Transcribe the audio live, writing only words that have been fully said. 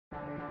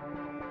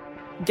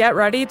Get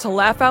ready to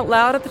laugh out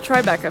loud at the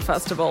Tribeca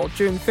Festival,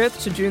 June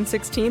 5th to June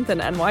 16th in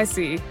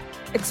NYC.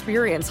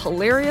 Experience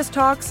hilarious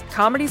talks,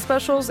 comedy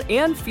specials,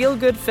 and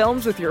feel-good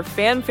films with your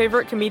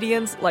fan-favorite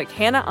comedians like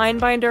Hannah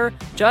Einbinder,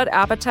 Judd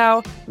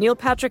Apatow, Neil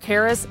Patrick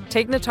Harris,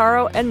 Tig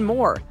Notaro, and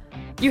more.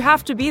 You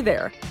have to be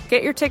there.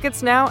 Get your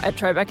tickets now at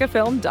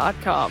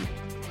TribecaFilm.com.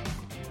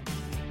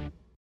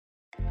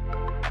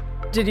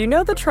 Did you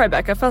know the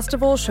Tribeca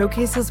Festival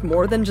showcases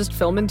more than just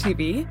film and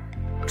TV?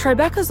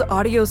 Tribeca's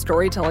audio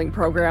storytelling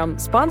program,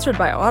 sponsored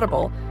by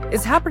Audible,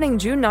 is happening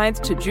June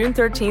 9th to June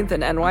 13th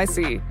in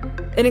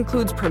NYC. It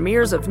includes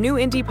premieres of new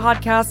indie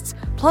podcasts,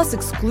 plus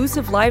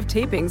exclusive live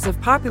tapings of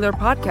popular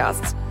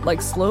podcasts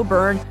like Slow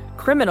Burn,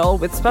 Criminal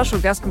with special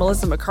guest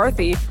Melissa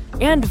McCarthy,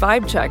 and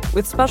Vibe Check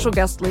with special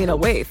guest Lena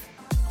Waithe.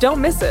 Don't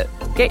miss it.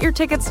 Get your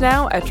tickets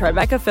now at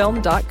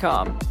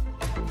TribecaFilm.com.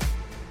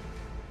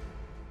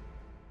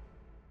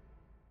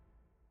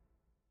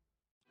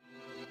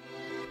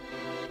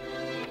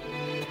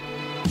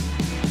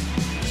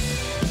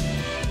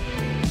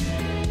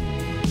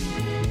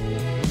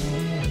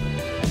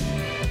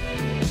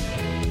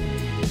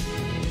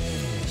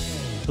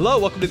 Hello,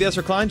 welcome to the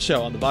Ezra Klein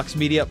Show on the Vox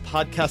Media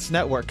Podcast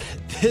Network.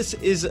 This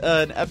is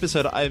an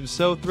episode I am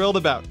so thrilled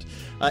about.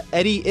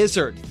 Eddie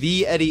Izzard,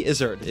 the Eddie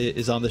Izzard,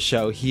 is on the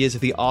show. He is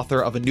the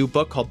author of a new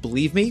book called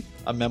Believe Me,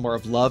 a memoir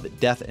of love,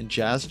 death, and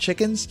jazz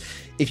chickens.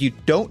 If you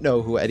don't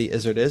know who Eddie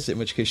Izzard is, in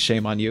which case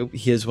shame on you,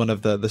 he is one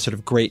of the sort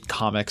of great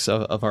comics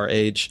of our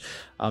age.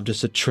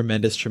 Just a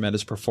tremendous,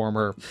 tremendous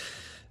performer.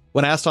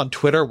 When asked on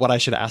Twitter what I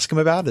should ask him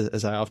about,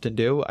 as I often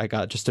do, I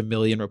got just a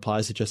million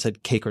replies that just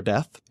said Cake or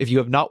Death. If you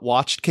have not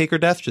watched Cake or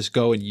Death, just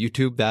go and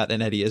YouTube that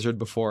and Eddie Izzard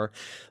before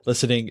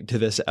listening to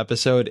this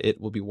episode.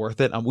 It will be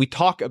worth it. We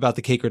talk about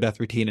the Cake or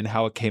Death routine and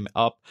how it came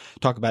up,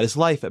 talk about his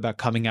life, about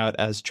coming out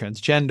as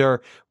transgender.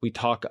 We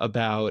talk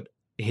about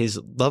his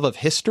love of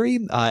history,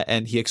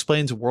 and he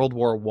explains World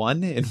War I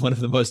in one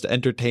of the most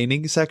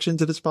entertaining sections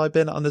that has probably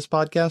been on this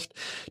podcast.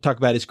 Talk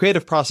about his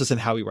creative process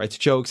and how he writes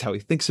jokes, how he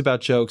thinks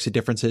about jokes, the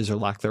differences or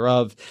lack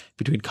thereof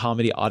between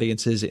comedy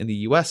audiences in the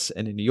US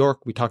and in New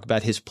York. We talk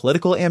about his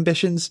political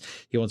ambitions.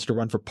 He wants to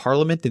run for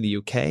parliament in the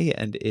UK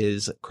and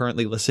is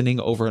currently listening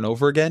over and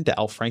over again to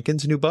Al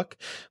Franken's new book,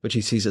 which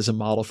he sees as a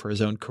model for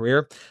his own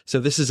career.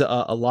 So this is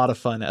a lot of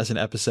fun as an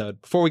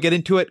episode. Before we get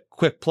into it,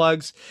 quick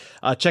plugs.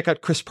 Check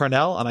out Chris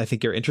Parnell on I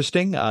Think You're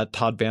Interesting,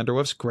 Todd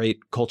Vanderwoof's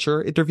great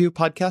culture interview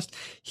podcast.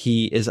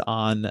 He is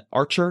on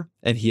Archer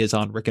and he is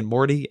on Rick and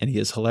Morty and he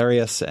is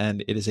hilarious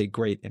and it is a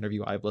great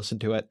interview. I've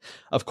listened to it.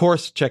 Of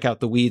course, check out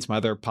The Weeds, my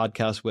other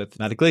podcast with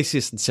Matt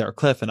Iglesias and Sarah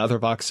Cliff and other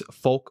Vox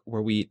folk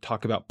where we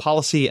talk about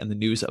policy and the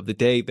news of the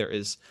day. There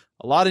is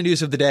a lot of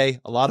news of the day,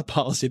 a lot of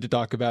policy to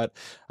talk about.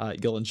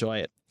 You'll enjoy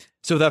it.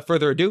 So without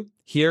further ado,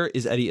 here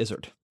is Eddie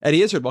Izzard.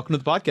 Eddie Izzard, welcome to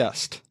the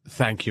podcast.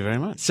 Thank you very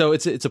much. So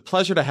it's a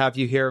pleasure to have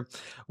you here.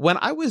 When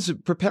I was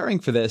preparing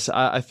for this,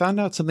 I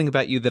found out something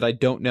about you that I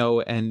don't know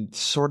and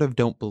sort of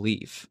don't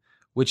believe,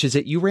 which is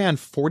that you ran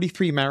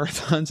 43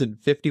 marathons in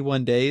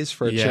 51 days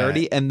for a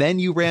charity, and then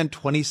you ran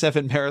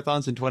 27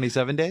 marathons in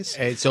 27 days?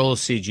 It's all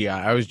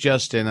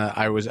CGI.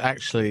 I was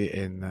actually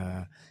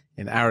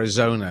in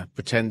Arizona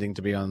pretending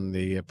to be on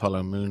the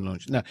Apollo moon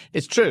launch. No,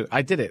 it's true.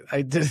 I did it.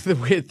 The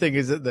weird thing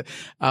is that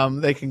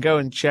they can go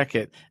and check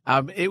it.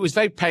 It was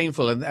very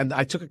painful and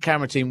I took a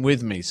camera team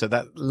with me so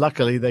that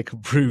luckily they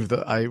could prove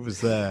that I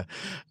was there.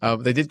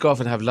 They did go off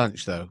and have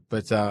lunch though,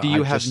 but, do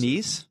you have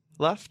knees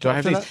left? Do I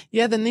have knees?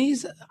 Yeah, the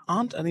knees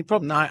aren't any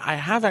problem. Now, I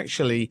have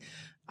actually,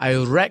 I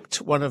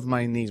wrecked one of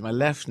my knees, my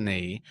left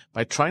knee,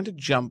 by trying to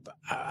jump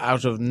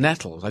out of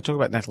nettles. I talk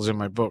about nettles in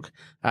my book.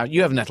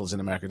 You have nettles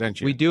in America, don't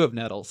you? We do have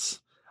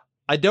nettles.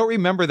 I don't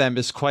remember them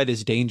as quite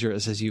as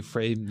dangerous as you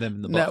framed them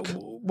in the book.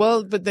 No,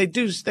 well, but they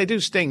do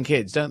sting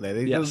kids, don't they?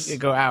 They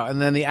go out, and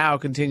then the owl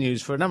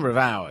continues for a number of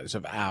hours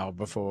of owl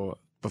before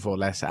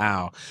less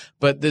owl.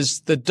 But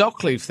there's the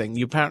dockleaf thing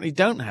you apparently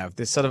don't have,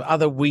 this sort of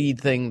other weed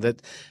thing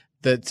that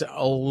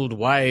old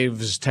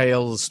wives'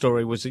 tales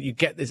story was that you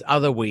get this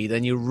other weed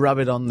and you rub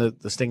it on the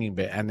stinging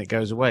bit and it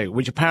goes away,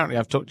 which apparently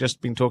I've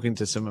just been talking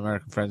to some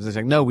American friends and they're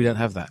saying, no, we don't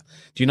have that.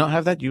 Do you not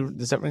have that?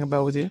 Does that ring a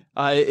bell with you?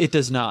 It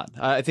does not.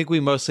 I think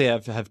we mostly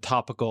have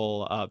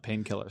topical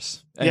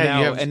painkillers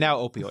and now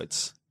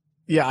opioids.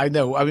 Yeah, I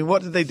know. I mean,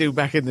 what did they do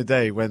back in the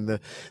day when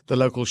the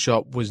local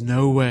shop was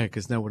nowhere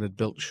because no one had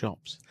built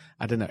shops?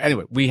 I don't know.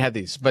 Anyway, we had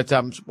these, but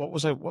what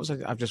was I?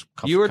 I've just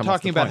you were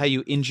talking about how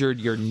you injured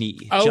your knee.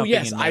 Oh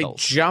yes, I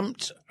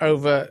jumped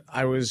over.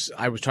 I was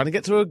trying to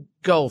get through a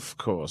golf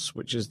course,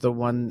 which is the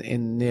one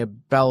near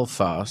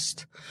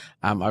Belfast.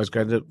 I was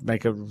going to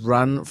make a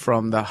run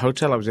from the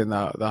hotel. I was in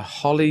the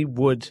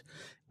Hollywood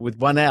with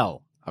one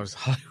L. I was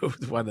Hollywood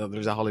with one L. There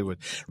was a Hollywood,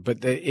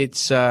 but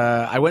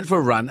I went for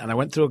a run and I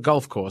went through a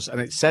golf course and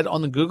it said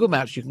on the Google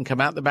Maps you can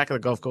come out the back of the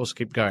golf course,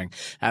 keep going.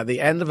 At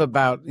the end of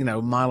about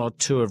a mile or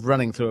two of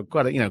running through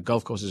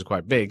golf courses are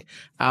quite big.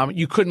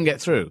 You couldn't get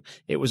through.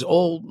 It was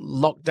all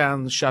locked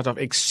down, shut off,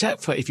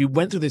 except for if you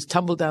went through this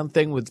tumble down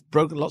thing with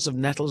lots of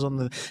nettles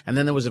and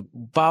then there was a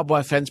barbed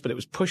wire fence, but it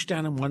was pushed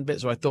down in one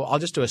bit. So I thought I'll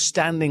just do a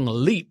standing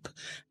leap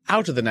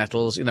out of the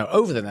nettles,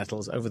 over the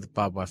nettles, over the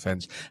barbed wire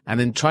fence, and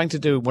then trying to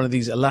do one of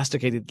these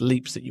elasticated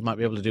leaps that you might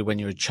be able to do when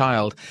you're a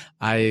child,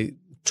 I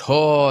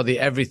tore the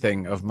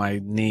everything of my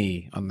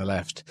knee on the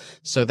left.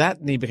 So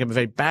that knee became a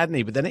very bad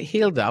knee, but then it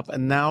healed up,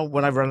 and now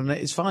when I run on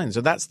it, it's fine.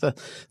 So that's the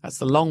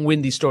long,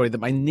 windy story, that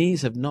my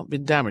knees have not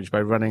been damaged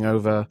by running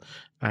over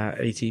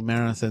 80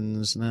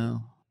 marathons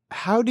now.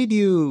 How did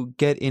you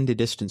get into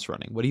distance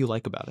running? What do you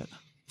like about it?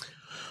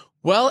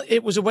 Well,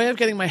 it was a way of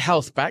getting my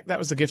health back. That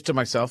was the gift to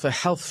myself, a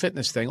health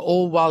fitness thing.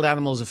 All wild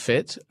animals are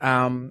fit,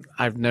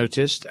 I've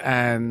noticed,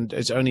 and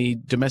it's only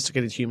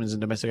domesticated humans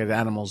and domesticated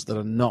animals that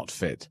are not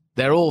fit.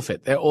 They're all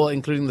fit. They're all,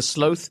 including the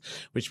sloth,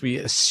 which we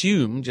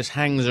assume just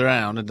hangs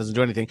around and doesn't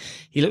do anything.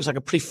 He looks like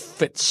a pretty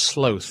fit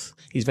sloth.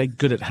 He's very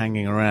good at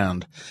hanging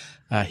around.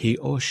 He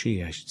or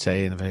she, I should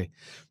say, in a very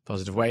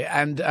positive way.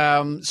 And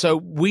so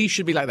we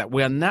should be like that.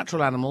 We are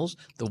natural animals.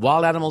 The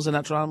wild animals are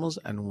natural animals,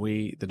 and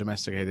we, the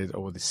domesticated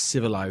or the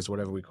civilized,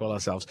 whatever we call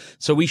ourselves.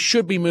 So we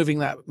should be moving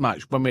that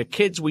much. When we're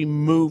kids, we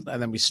move,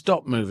 and then we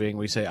stop moving.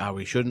 We say,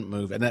 we shouldn't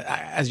move. And then,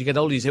 as you get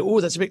older, you say,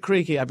 that's a bit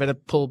creaky. I better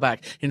pull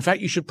back. In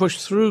fact, you should push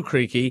through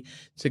creaky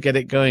to get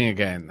it going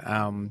again.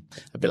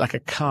 A bit like a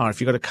car.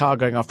 If you've got a car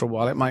going after a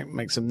while, it might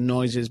make some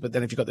noises, but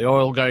then if you've got the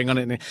oil going on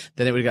it,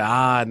 then it would go,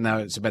 now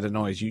it's a better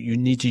noise. You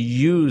need to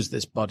use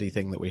this body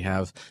thing that we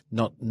have,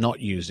 not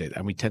use it,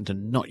 and we tend to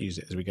not use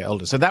it as we get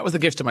older. So that was the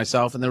gift to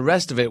myself, and the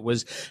rest of it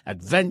was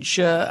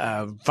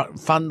adventure,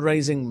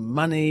 fundraising,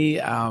 money,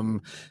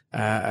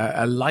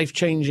 a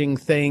life-changing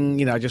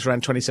thing. I just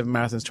ran 27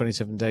 marathons,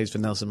 27 days for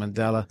Nelson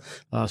Mandela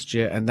last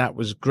year, and that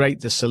was great.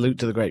 The salute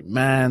to the great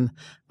man,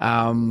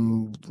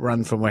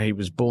 run from where he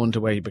was born to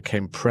where he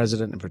became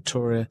president in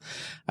Pretoria,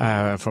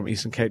 from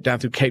Eastern Cape down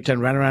through Cape Town,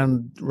 ran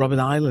around Robben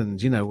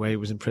Island, where he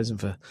was in prison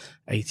for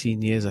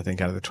 18 years, I think,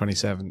 out of the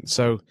 27.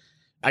 So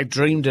I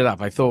dreamed it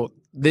up. I thought,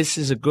 this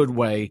is a good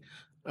way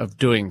of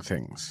doing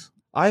things.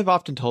 I've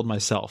often told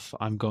myself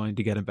I'm going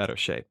to get in better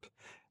shape.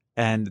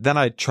 And then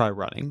I try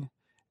running.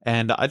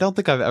 And I don't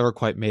think I've ever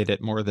quite made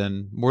it more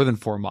than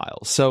 4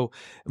 miles. So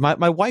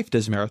my wife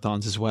does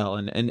marathons as well.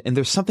 And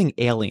there's something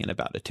alien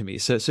about it to me.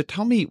 So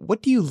tell me,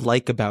 what do you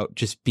like about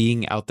just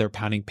being out there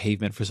pounding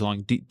pavement for so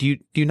long? Do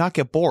you not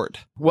get bored?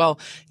 Well,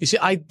 you see,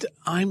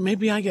 I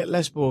maybe I get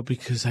less bored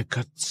because I've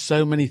got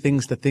so many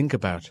things to think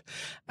about.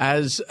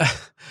 As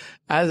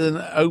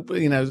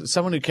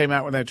someone who came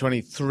out when they were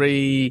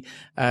 23,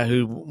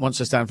 who wants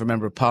to stand for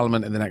Member of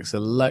Parliament in the next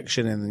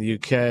election in the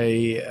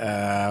UK.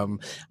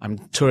 I'm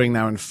touring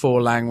now in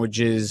 4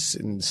 languages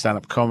in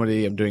stand-up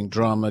comedy. I'm doing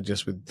drama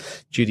just with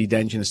Judi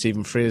Dench in a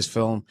Stephen Frears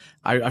film.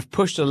 I've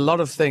pushed a lot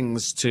of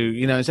things to,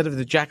 instead of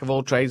the jack of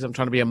all trades, I'm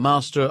trying to be a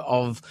master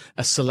of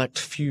a select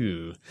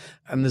few.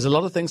 And there's a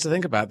lot of things to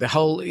think about. The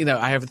whole,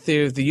 I have a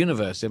theory of the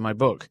universe in my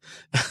book.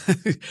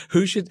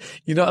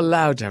 You're not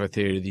allowed to have a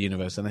theory of the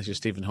universe unless you're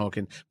Stephen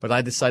Hawking. But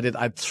I decided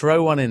I'd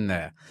throw one in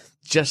there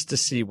just to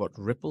see what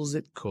ripples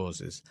it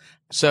causes.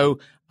 So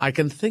I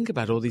can think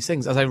about all these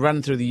things. As I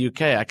ran through the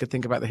UK, I could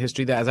think about the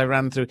history there. As I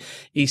ran through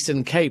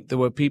Eastern Cape, there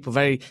were people,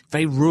 very,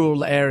 very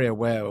rural area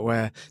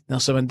where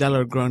Nelson Mandela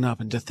had grown up.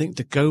 And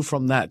to go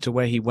from that to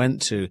where he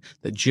went to,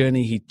 the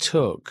journey he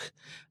took,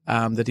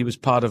 that he was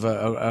part of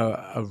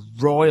a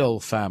royal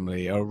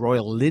family, a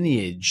royal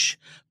lineage,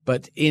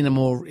 but in a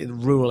more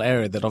rural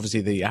area that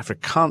obviously the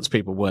Afrikaans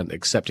people weren't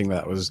accepting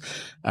that was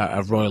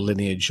a royal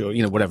lineage, or,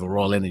 whatever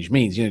royal lineage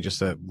means,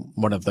 just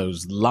one of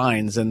those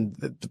lines.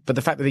 But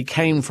the fact that he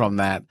came from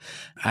that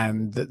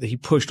and that he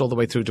pushed all the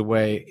way through to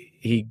where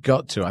he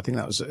got to, I think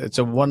it's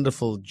a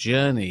wonderful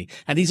journey.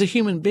 And he's a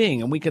human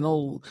being, and we can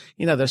all,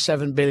 there's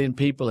 7 billion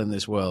people in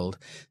this world.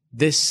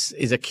 This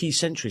is a key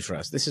century for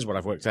us. This is what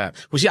I've worked out.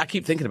 Well, see, I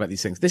keep thinking about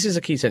these things. This is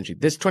a key century.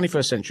 This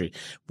 21st century,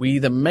 we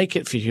either make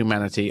it for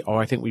humanity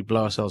or I think we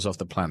blow ourselves off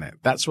the planet.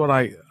 That's what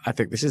I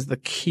think. This is the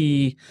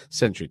key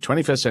century,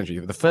 21st century.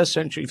 The first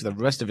century for the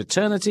rest of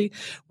eternity,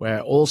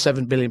 where all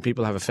 7 billion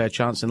people have a fair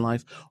chance in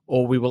life,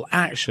 or we will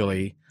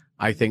actually,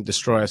 I think,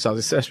 destroy ourselves,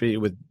 especially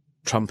with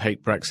Trump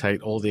hate, Brex hate,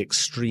 all the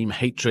extreme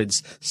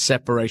hatreds,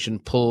 separation,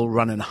 pull,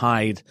 run and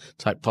hide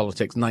type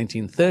politics,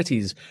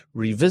 1930s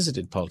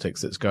revisited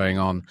politics that's going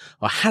on,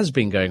 or has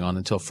been going on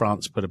until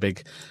France put a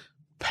big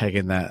peg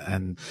in that,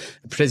 and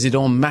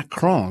President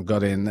Macron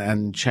got in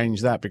and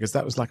changed that, because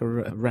that was like a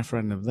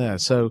referendum there.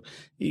 So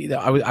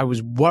I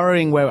was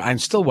worrying I'm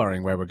still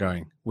worrying where we're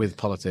going with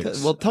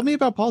politics. Well, tell me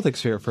about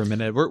politics here for a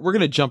minute. We're going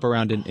to jump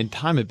around in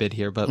time a bit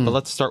here, but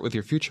let's start with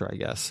your future, I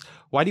guess.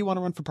 Why do you want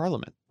to run for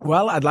parliament?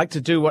 Well, I'd like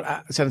to do what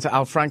Senator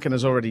Al Franken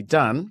has already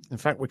done. In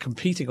fact, we're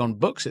competing on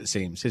books, it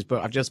seems. His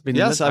book, I've just been...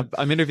 Yes,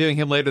 I'm interviewing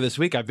him later this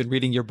week. I've been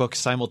reading your book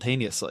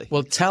simultaneously.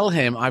 Well, tell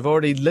him I've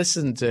already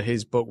listened to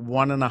his book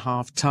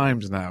 1.5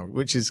 times now,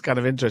 which is kind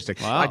of interesting.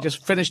 Wow. I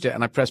just finished it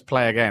and I pressed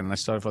play again and I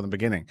started from the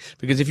beginning.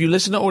 Because if you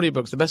listen to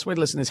audiobooks, the best way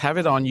to listen is have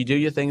it on. You do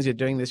your things, you're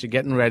doing this, you're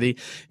getting ready.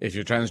 If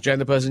you're a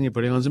transgender person, you're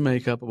putting on some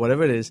makeup or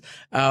whatever it is.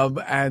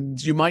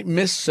 And you might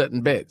miss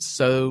certain bits.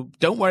 So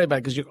don't worry about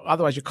it, because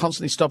otherwise you're constantly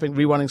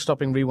constantly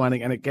stopping,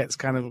 rewinding, and it gets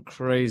kind of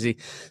crazy.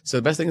 So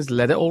the best thing is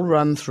let it all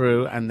run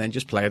through and then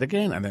just play it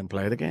again and then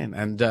play it again.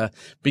 And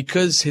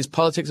because his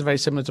politics are very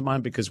similar to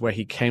mine, because where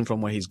he came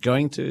from, where he's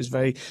going to is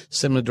very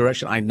similar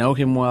direction. I know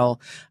him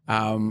well.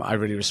 I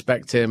really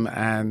respect him.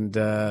 And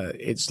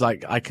it's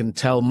like I can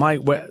tell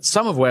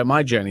some of where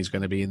my journey is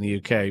going to be in the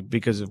UK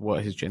because of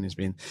what his journey has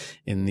been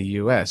in the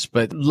US.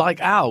 But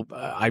like Al,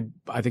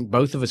 I think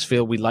both of us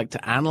feel we like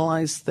to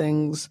analyze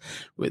things.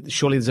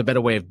 Surely there's a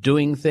better way of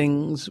doing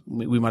things.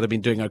 We might have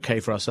been doing okay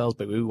for ourselves,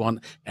 but we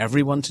want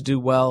everyone to do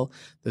well.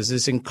 There's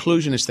this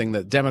inclusionist thing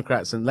that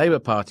Democrats and Labour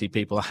Party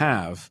people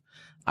have.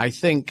 I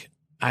think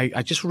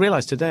I just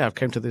realized today I've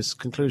come to this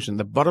conclusion.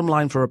 The bottom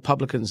line for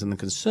Republicans and the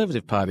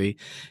Conservative Party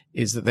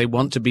is that they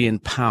want to be in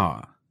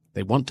power.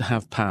 They want to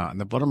have power.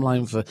 And the bottom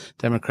line for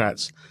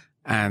Democrats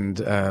and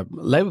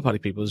Labour Party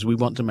people is we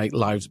want to make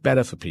lives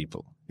better for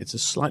people. It's a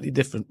slightly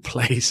different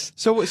place.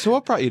 So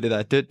what brought you to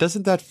that?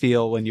 Doesn't that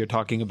feel, when you're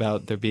talking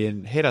about there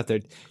being hate out there,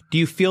 do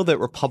you feel that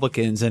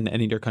Republicans and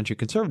in your country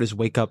conservatives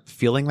wake up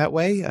feeling that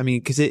way? I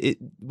mean, because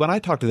when I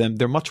talk to them,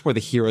 they're much more the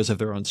heroes of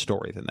their own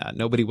story than that.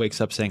 Nobody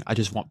wakes up saying, I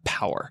just want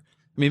power.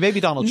 I mean, maybe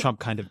Donald Trump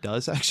kind of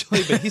does,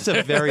 actually, but he's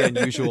a very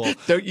unusual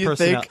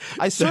person.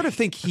 I sort of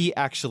think he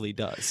actually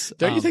does.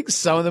 Don't you think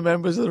some of the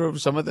members of the room,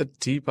 some of the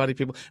Tea Party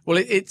people, well,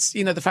 it's,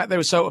 the fact they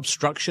were so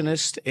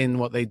obstructionist in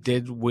what they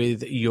did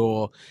with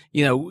your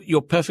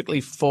perfectly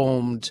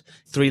formed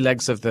three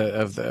legs of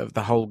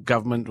the whole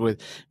government with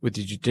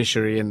the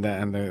judiciary and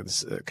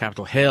the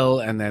Capitol Hill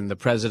and then the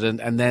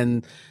president. And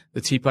then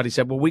the Tea Party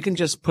said, well, we can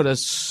just put a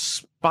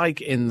spike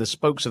in the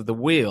spokes of the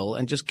wheel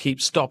and just keep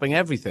stopping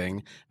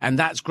everything. And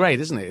that's great,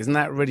 isn't it? Isn't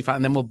that really fun?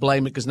 And then we'll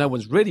blame it because no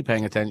one's really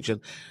paying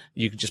attention.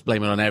 You could just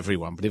blame it on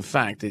everyone. But in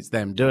fact, it's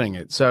them doing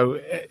it.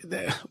 So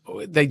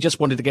they just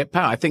wanted to get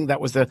power. I think Al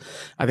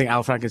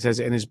Franken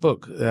says it in his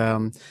book.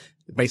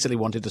 Basically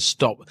wanted to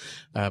stop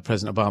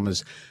President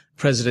Obama's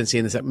presidency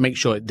and make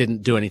sure it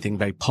didn't do anything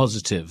very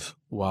positive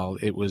while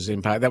it was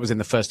in power. That was in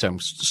the first term.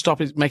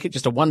 Stop it, make it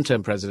just a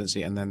one-term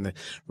presidency, and then the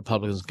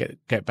Republicans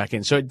get back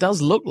in. So it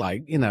does look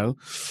like,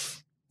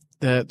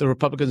 the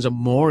Republicans are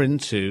more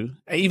into,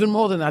 even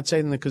more than I'd say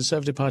than the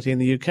Conservative Party in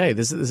the UK.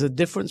 There's a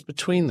difference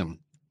between them.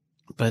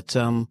 But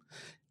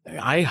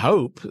I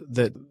hope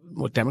that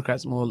more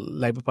Democrats, more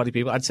Labour Party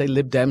people, I'd say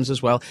Lib Dems as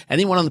well,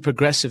 anyone on the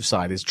progressive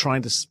side is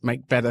trying to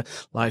make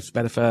lives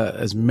better for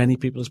as many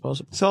people as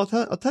possible. So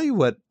I'll tell you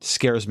what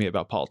scares me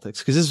about politics,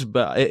 because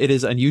it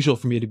is unusual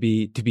for me to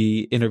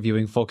be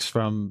interviewing folks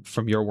from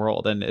your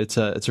world, and it's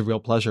a real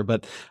pleasure.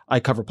 But I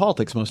cover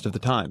politics most of the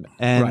time,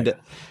 and right.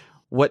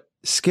 What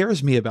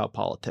scares me about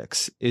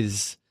politics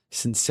is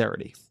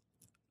sincerity.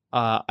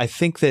 I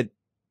think that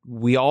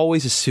we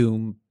always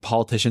assume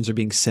politicians are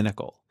being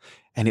cynical.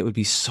 And it would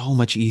be so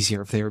much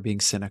easier if they were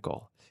being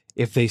cynical,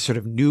 if they sort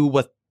of knew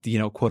what,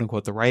 quote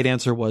unquote, the right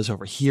answer was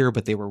over here,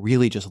 but they were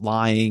really just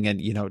lying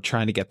and,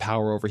 trying to get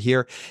power over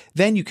here.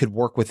 Then you could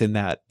work within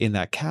in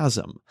that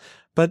chasm.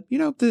 But,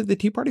 the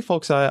Tea Party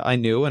folks I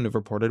knew and have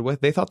reported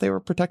with, they thought they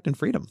were protecting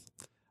freedom.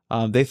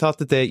 They thought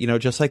that they,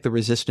 just like the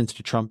resistance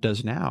to Trump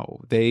does now,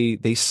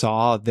 they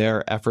saw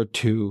their effort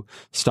to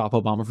stop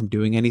Obama from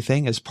doing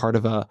anything as part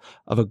of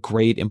a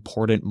great,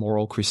 important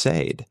moral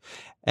crusade.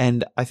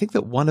 And I think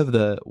that one of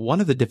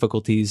the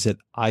difficulties that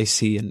I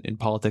see in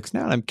politics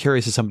now, and I'm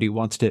curious as somebody who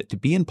wants to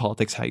be in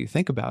politics, how you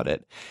think about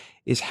it,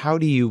 is how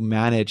do you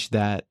manage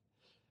that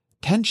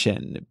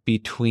tension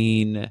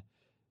between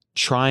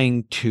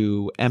trying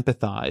to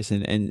empathize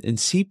and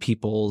see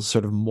people's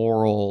sort of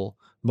moral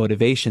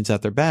motivations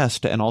at their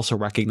best, and also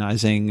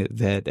recognizing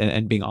that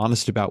and being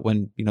honest about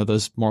when,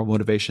 those moral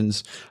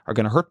motivations are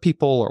going to hurt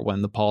people, or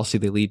when the policy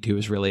they lead to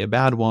is really a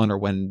bad one, or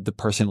when the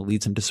person who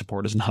leads them to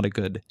support is not a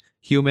good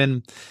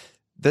human.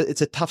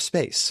 It's a tough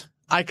space.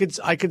 I could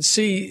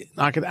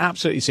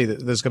absolutely see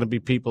that there's going to be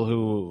people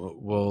who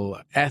will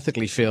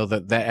ethically feel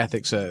that their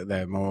ethics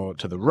they're more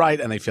to the right,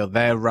 and they feel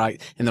they're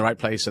right in the right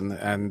place,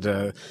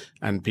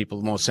 and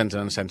people more center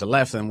and center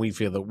left, and we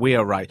feel that we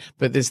are right.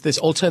 But this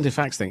alternative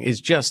facts thing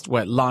is just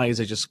where lies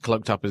are just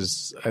cloaked up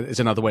as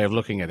another way of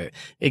looking at it.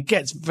 It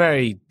gets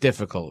very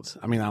difficult.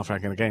 I mean, Al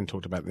Franken again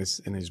talked about this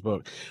in his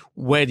book.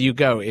 Where do you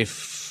go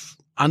if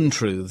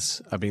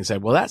untruths are being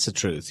said? Well, that's a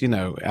truth,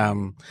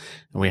 and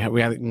we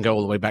can go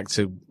all the way back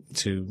to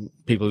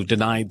people who've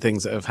denied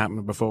things that have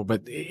happened before,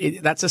 but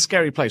that's a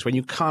scary place when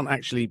you can't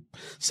actually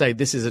say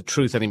this is a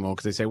truth anymore,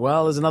 because they say,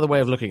 well, there's another way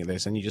of looking at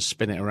this, and you just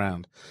spin it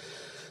around.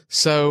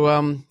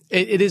 So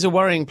it is a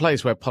worrying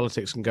place where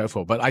politics can go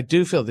for. But I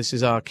do feel this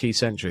is our key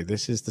century.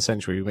 This is the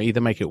century we either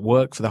make it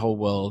work for the whole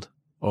world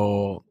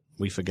or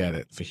we forget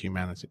it for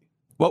humanity.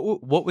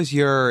 What was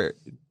your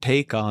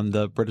take on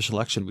the British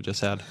election we just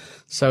had?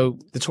 So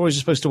the Tories are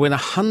supposed to win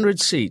 100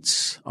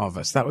 seats of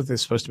us. That was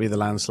supposed to be the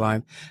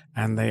landslide,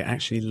 and they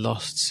actually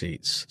lost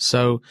seats.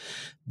 So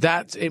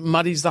it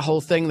muddies the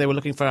whole thing. They were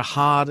looking for a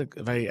hard,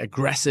 very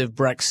aggressive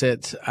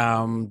Brexit,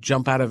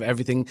 jump out of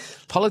everything.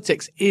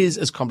 Politics is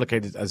as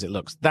complicated as it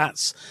looks.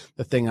 That's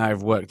the thing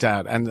I've worked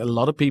out. And a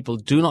lot of people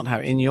do not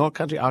have, in your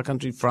country, our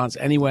country, France,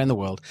 anywhere in the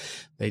world,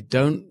 they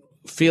don't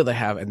feel they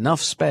have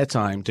enough spare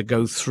time to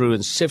go through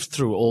and sift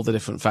through all the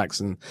different facts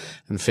and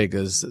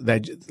figures.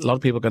 A lot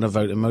of people are going to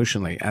vote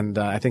emotionally. And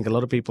I think a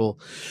lot of people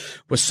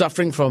were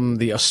suffering from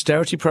the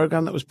austerity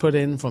program that was put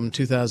in from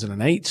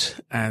 2008.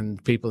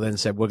 And people then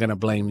said, we're going to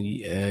blame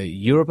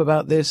Europe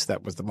about this.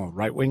 That was the more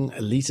right-wing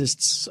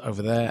elitists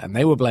over there. And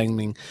they were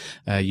blaming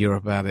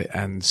Europe about it.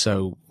 And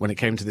so when it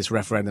came to this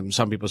referendum,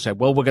 some people said,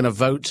 well, we're going to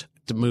vote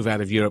to move out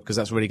of Europe because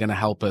that's really going to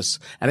help us.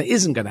 And it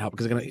isn't going to help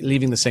because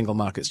leaving the single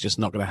market's just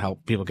not going to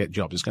help people get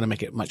jobs. It's going to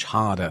make it much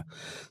harder.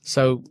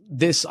 So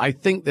I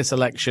think this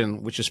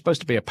election, which was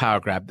supposed to be a power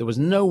grab, there was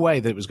no way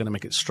that it was going to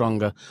make it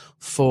stronger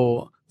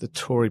for the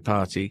Tory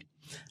party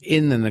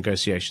in the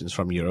negotiations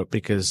from Europe,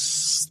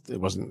 because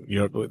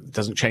Europe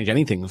doesn't change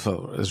anything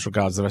as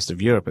regards the rest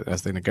of Europe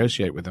as they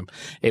negotiate with them.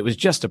 It was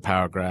just a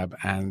power grab,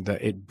 and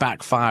it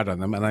backfired on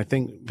them. And I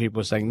think people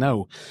were saying,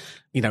 no,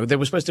 they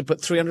were supposed to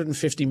put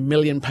 £350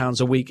 million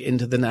a week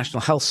into the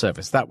National Health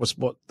Service. That was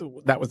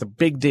the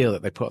big deal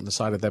that they put on the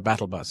side of their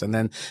battle bus. And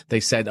then they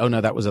said, oh no,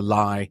 that was a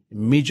lie.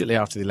 Immediately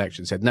after the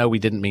election said, no, we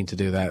didn't mean to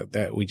do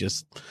that. We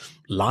just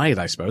lied,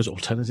 I suppose.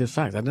 Alternative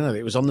fact. I don't know.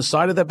 It was on the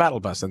side of their battle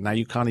bus, and now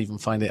you can't even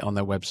find it on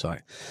their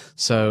website.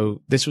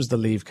 So this was the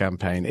Leave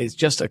campaign. It's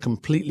just a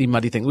completely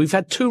muddy thing. We've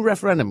had 2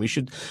 referendum. We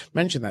should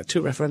mention that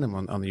 2 referendum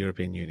on the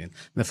European Union.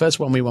 And the first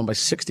one we won by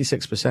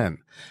 66%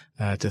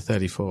 to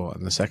 34,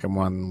 and the second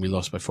one we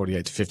lost by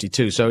 48 to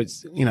 52. So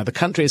it's, the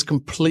country is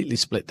completely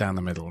split down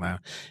the middle now.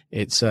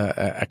 It's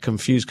a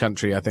confused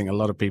country. I think a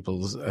lot of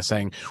people are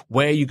saying,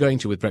 where are you going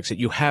to with Brexit?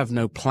 You have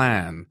no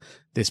plan.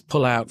 This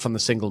pull out from the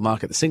single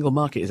market. The single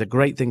market is a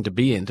great thing to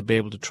be in, to be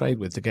able to trade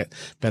with, to get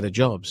better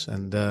jobs.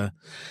 And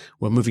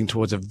we're moving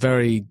towards a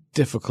very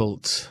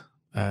difficult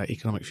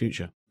economic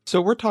future. So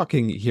we're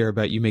talking here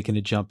about you making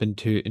a jump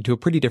into a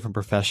pretty different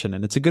profession,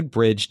 and it's a good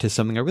bridge to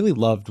something I really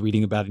loved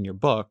reading about in your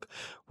book,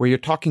 where you're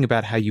talking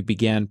about how you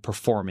began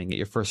performing at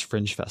your first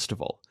Fringe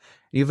Festival.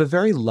 You have a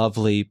very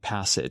lovely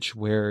passage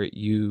where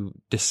you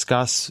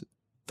discuss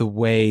the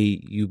way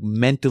you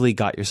mentally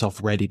got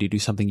yourself ready to do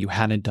something you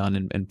hadn't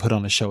done and put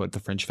on a show at the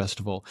Fringe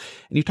Festival.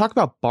 And you talk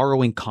about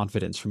borrowing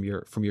confidence from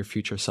your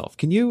future self.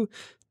 Can you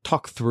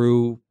talk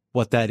through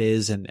what that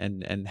is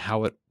and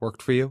how it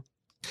worked for you?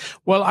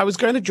 Well, I was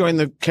going to join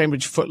the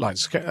Cambridge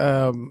Footlights.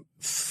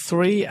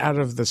 3 out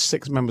of the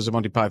 6 members of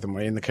Monty Python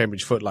were in the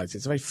Cambridge Footlights.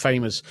 It's a very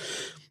famous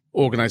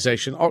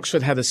organization.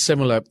 Oxford had a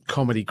similar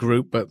comedy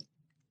group, but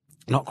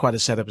not quite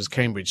as set up as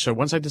Cambridge. So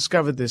once I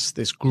discovered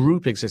this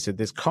group existed,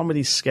 this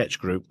comedy sketch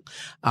group,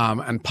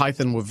 and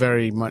Python were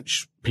very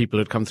much people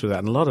who'd come through that,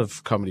 and a lot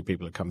of comedy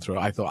people had come through,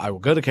 I thought I will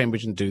go to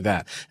Cambridge and do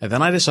that. And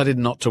then I decided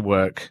not to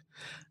work,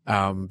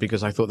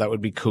 because I thought that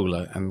would be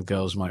cooler and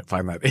girls might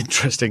find that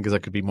interesting because I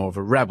could be more of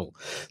a rebel.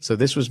 So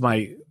this was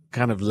my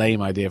kind of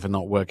lame idea for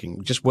not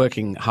working. Just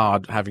working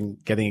hard,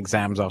 getting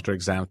exams after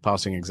exams,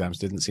 passing exams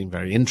didn't seem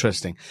very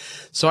interesting.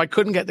 So I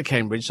couldn't get to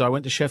Cambridge. So I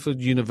went to Sheffield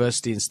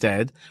University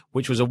instead,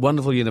 which was a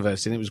wonderful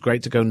university. And it was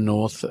great to go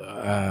north,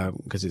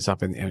 because it's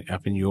up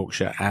in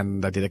Yorkshire.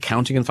 And I did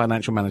accounting and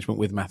financial management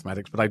with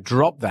mathematics, but I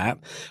dropped that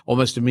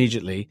almost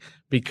immediately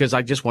because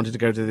I just wanted to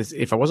go to this.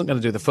 If I wasn't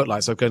going to do the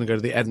Footlights, I was going to go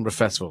to the Edinburgh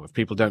Festival. If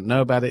people don't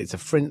know about it,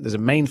 there's a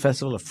main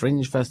festival, a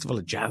fringe festival,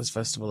 a jazz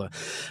festival,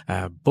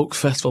 a book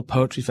festival,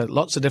 poetry festival,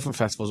 lots of different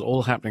festivals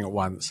all happening at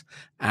once.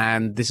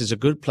 And this is a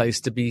good place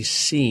to be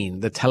seen.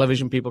 The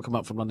television people come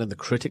up from London, the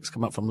critics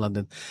come up from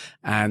London.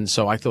 And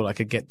so I thought I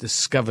could get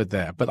discovered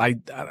there. But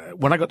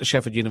when I got to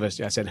Sheffield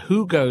University, I said,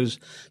 who goes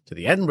to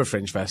the Edinburgh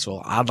Fringe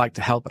Festival? I'd like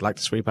to help. I'd like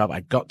to sweep up.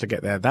 I got to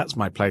get there. That's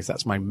my place.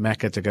 That's my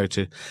Mecca to go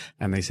to.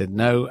 And they said,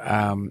 no,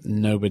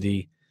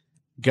 nobody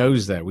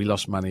goes there. We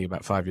lost money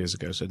about 5 years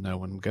ago, so no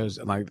one goes.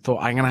 And I thought,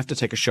 I'm going to have to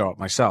take a show up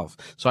myself.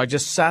 So I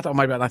just sat on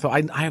my bed and I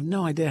thought, I have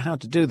no idea how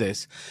to do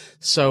this.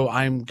 So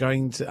I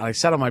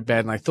sat on my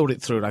bed and I thought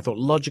it through, and I thought,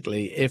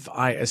 logically, if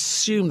I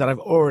assume that I've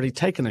already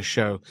taken a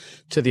show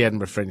to the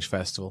Edinburgh Fringe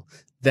Festival,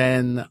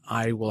 then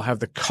I will have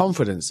the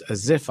confidence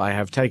as if I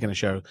have taken a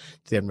show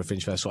to the Edinburgh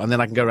Fringe Festival. And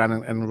then I can go around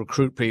and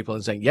recruit people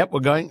and say, yep, we're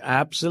going.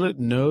 Absolute.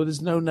 No,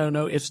 there's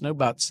no ifs, no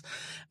buts.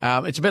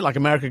 It's a bit like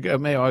America.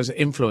 I was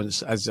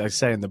influenced, as I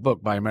say in the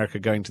book, by America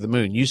going to the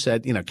moon. You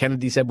said,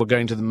 Kennedy said, we're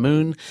going to the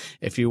moon.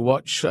 If you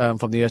watch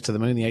From the Earth to the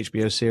Moon, the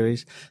HBO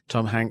series,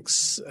 Tom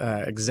Hanks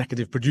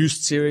executive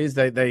produced series,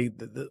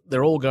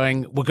 they're all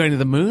going, we're going to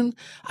the moon.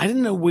 I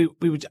didn't know we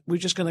were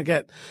just going to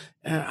get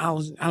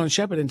Alan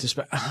Shepard into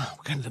space.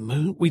 We're going to the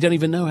moon. We don't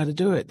even know how to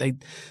do it.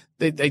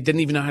 They didn't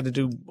even know how to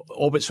do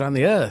orbits around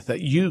the Earth.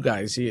 That you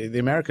guys, the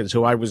Americans,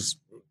 who I was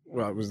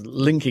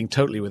linking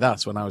totally with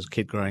us when I was a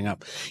kid growing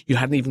up. You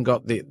hadn't even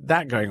got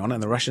that going on,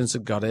 and the Russians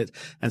had got it.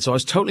 And so I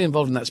was totally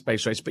involved in that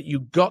space race, but you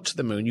got to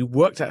the moon. You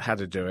worked out how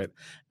to do it.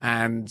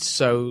 And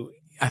so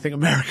I think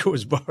America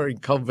was borrowing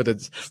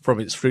confidence from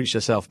its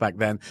future self back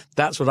then.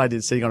 That's what I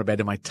did, sitting on a bed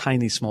in my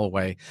tiny, small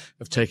way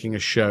of taking a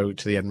show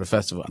to the Edinburgh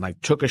Festival. And I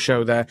took a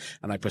show there,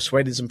 and I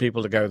persuaded some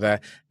people to go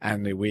there,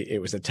 and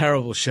it was a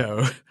terrible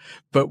show,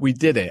 but we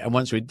did it. And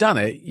once we'd done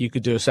it, you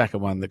could do a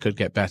second one that could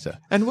get better.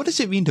 And what does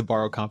it mean to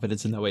borrow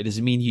confidence in that way? Does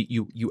it mean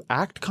you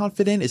act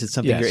confident? Is it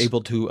something Yes. you're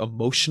able to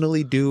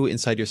emotionally do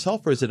inside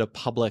yourself, or is it a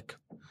public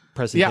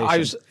presentation?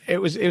 Yeah, it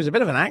was a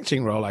bit of an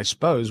acting role, I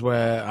suppose,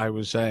 where I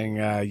was saying,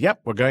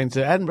 yep, we're going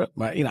to Edinburgh.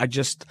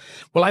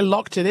 I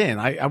locked it in.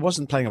 I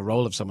wasn't playing a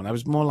role of someone. I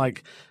was more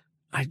like,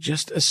 I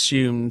just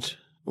assumed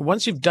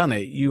once you've done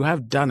it, you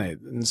have done it.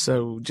 And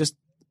so just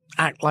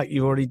act like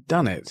you've already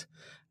done it.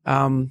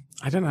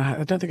 I don't know.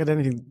 I don't think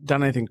I'd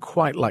done anything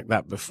quite like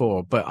that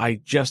before, but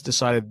I just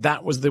decided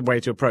that was the way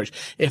to approach.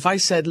 If I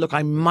said, look,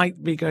 I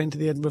might be going to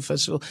the Edinburgh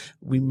Festival,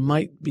 we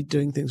might be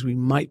doing things, we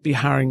might be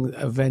hiring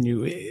a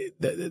venue.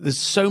 There's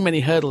so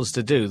many hurdles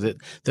to do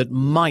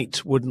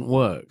that wouldn't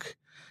work.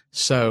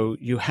 So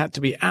you had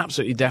to be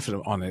absolutely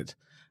definite on it.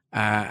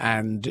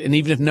 And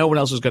even if no one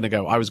else was going to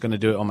go, I was going to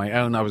do it on my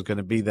own. I was going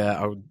to be there.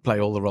 I would play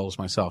all the roles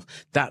myself.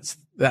 That's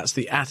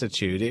the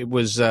attitude. It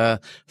was,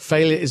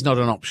 failure is not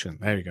an option.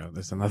 There you go.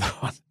 There's another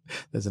one.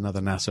 There's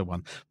another NASA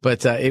one.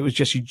 But, it was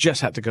just, you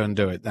just had to go and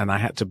do it. And I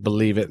had to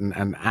believe it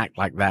and act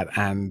like that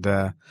and,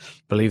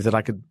 believe that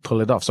I could pull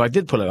it off. So I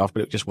did pull it off,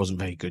 but it just wasn't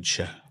a very good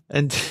show.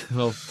 And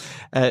well,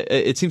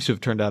 it seems to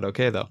have turned out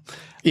okay, though.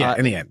 Yeah,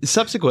 in the end.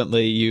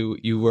 Subsequently,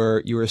 you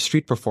were a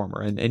street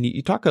performer, and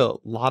you talk a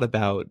lot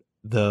about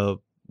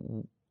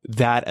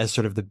that as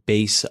sort of the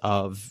base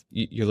of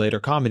your later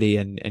comedy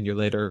and your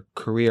later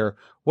career.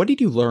 What did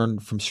you learn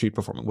from street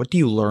performing? What do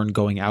you learn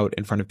going out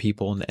in front of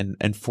people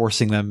and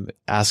forcing them,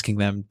 asking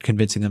them,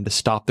 convincing them to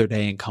stop their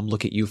day and come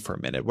look at you for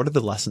a minute? What are the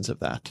lessons of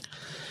that?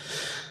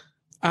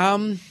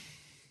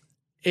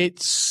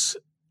 It's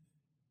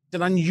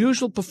an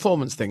unusual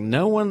performance thing.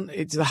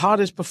 It's the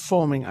hardest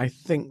performing I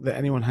think that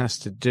anyone has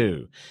to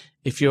do.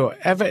 If you're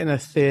ever in a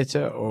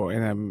theater or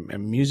in a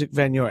music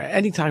venue or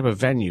any type of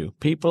venue,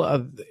 people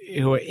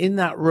who are in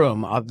that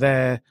room are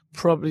there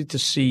probably to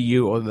see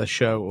you or the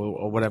show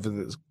or whatever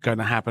that's going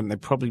to happen. They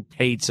probably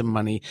paid some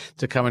money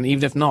to come, and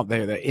even if not,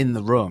 they're in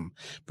the room.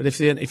 But if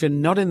you're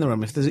not in the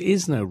room, if there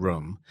is no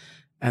room,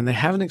 and they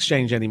haven't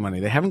exchanged any money,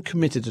 they haven't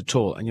committed at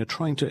all, and you're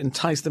trying to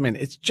entice them in,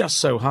 it's just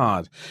so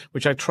hard,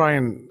 which I try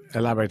and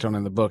elaborate on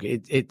in the book.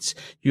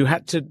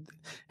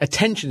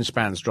 Attention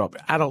spans drop.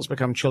 Adults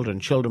become children.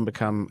 Children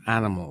become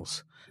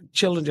animals.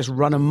 Children just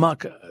run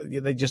amok.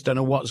 They just don't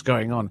know what's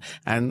going on.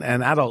 And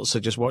adults are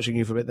just watching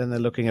you for a bit, then they're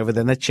looking over,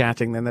 then they're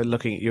chatting, then they're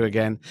looking at you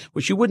again,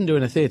 which you wouldn't do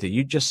in a theater.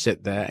 You just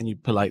sit there and you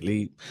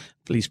politely,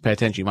 please pay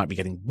attention. You might be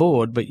getting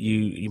bored, but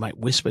you might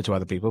whisper to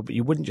other people, but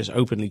you wouldn't just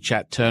openly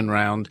chat, turn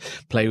around,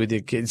 play with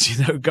your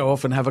kids, go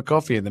off and have a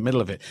coffee in the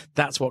middle of it.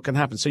 That's what can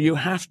happen. So you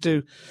had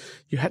to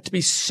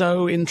be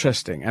so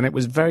interesting, and it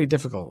was very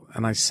difficult.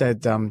 And I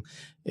said,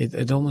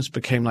 it almost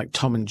became like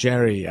Tom and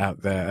Jerry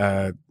out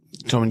there,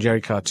 Tom and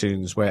Jerry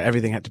cartoons, where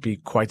everything had to be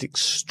quite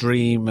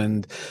extreme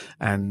and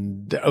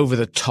over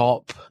the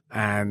top,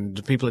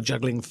 and people are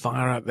juggling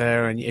fire out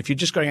there. And if you're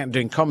just going out and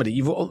doing comedy,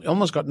 you've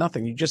almost got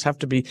nothing. You just have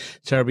to be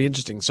terribly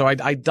interesting. So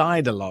I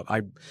died a lot.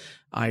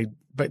 I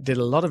did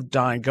a lot of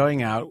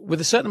going out with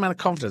a certain amount of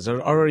confidence. I'd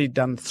already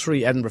done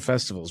 3 Edinburgh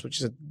festivals,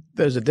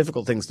 those are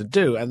difficult things to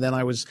do. And then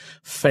I was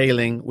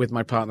failing with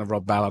my partner,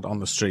 Rob Ballard, on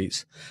the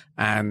streets.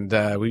 And,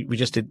 we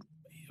just did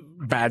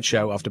bad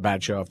show after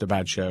bad show after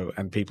bad show,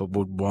 and people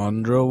would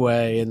wander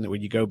away. And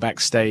when you go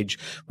backstage,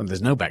 when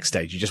there's no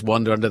backstage, you just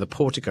wander under the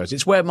porticos.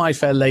 It's where My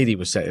Fair Lady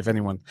was set. If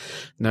anyone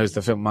knows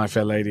the film My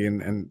Fair Lady,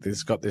 and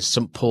it's got this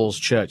St. Paul's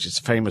Church. It's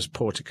a famous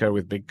portico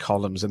with big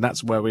columns, and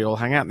that's where we all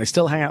hang out. And they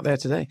still hang out there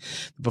today.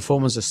 The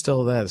performers are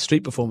still there. The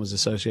Street Performers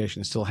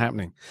Association is still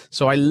happening.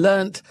 So I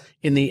learnt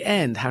in the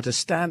end how to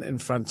stand in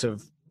front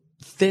of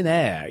thin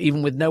air,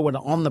 even with no one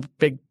on the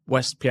big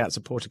West Piazza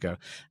portico,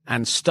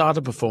 and start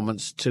a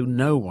performance to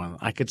no one.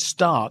 I could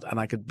start, and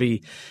I could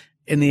be,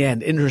 in the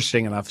end,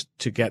 interesting enough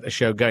to get a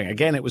show going.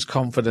 Again, it was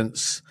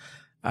confidence.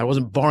 I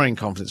wasn't borrowing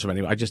confidence from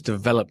anyone. I just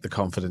developed the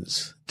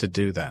confidence to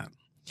do that.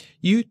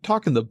 You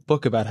talk in the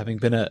book about having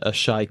been a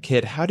shy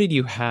kid. How did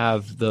you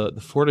have the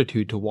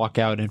fortitude to walk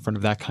out in front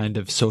of that kind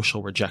of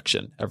social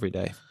rejection every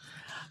day?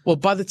 Well,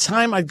 by the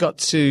time I got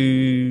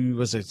to,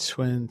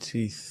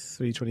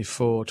 23,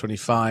 24,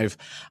 25,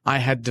 I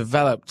had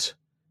developed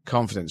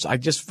confidence. I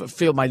just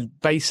feel my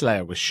base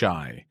layer was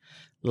shy.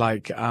 I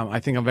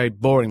think I'm very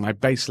boring. My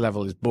base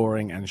level is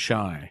boring and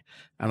shy.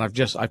 And I've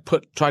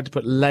tried to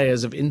put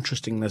layers of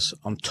interestingness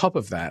on top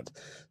of that,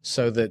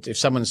 so that if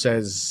someone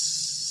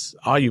says,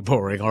 are you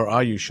boring or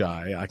are you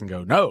shy? I can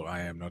go, no,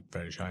 I am not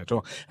very shy at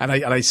all. And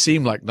I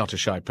seem like not a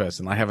shy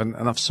person. I have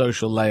enough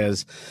social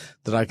layers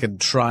that I can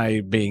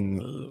try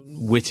being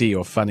witty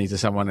or funny to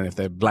someone. And if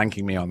they're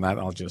blanking me on that,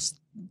 I'll just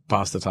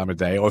pass the time of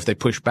day. Or if they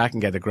push back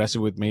and get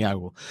aggressive with me, I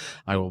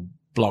will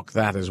block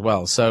that as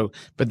well. So,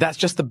 but that's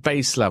just the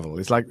base level.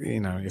 It's like,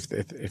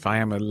 if I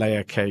am a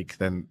layer cake,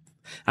 then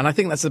And I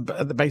think that's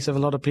at the base of a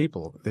lot of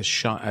people, this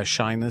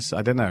shyness.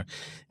 I don't know.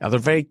 Are there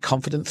very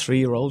confident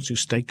 3-year-olds who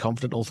stay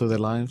confident all through their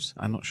lives?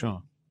 I'm not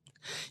sure.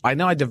 I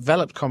know I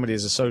developed comedy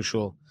as a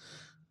social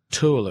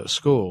tool at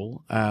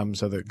school,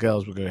 so that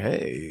girls would go,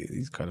 hey,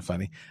 he's kind of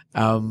funny.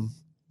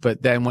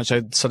 But then once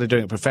I started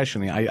doing it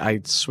professionally,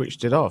 I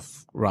switched it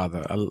off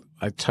rather.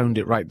 I toned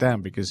it right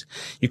down, because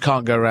you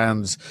can't go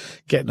around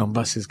getting on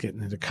buses,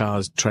 getting into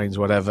cars, trains,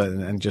 whatever,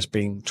 and just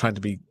trying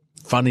to be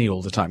funny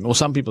all the time. Well,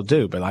 some people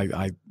do, but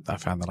I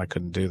found that I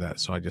couldn't do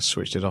that. So I just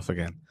switched it off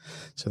again.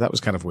 So that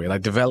was kind of weird. I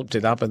developed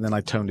it up and then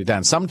I toned it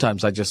down.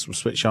 Sometimes I just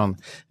switch on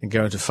and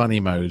go into funny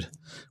mode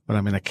when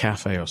I'm in a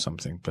cafe or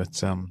something.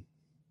 But,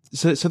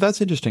 So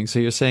that's interesting. So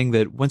you're saying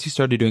that once you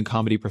started doing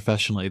comedy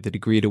professionally, the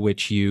degree to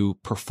which you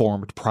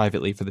performed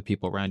privately for the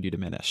people around you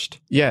diminished.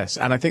 Yes.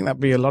 And I think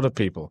that'd be a lot of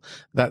people.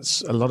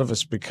 That's a lot of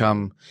us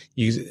become,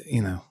 tears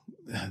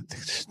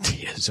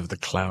of the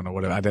clown or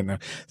whatever. I don't know.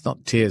 It's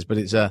not tears, but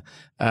it's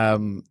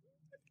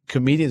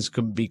comedians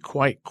can be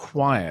quite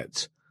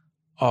quiet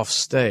off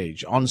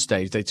stage. On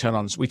stage, we turn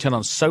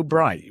on so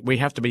bright. We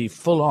have to be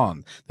full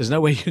on. There's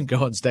no way you can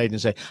go on stage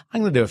and say,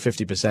 I'm going to do a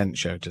 50%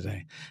 show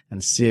today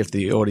and see if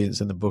the audience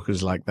and the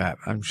bookers like that.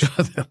 I'm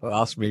sure they'll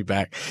ask me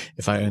back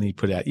if I only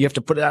put it out. You have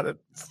to put it out at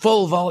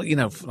full volume,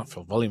 not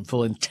full volume,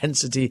 full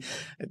intensity.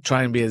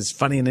 Try and be as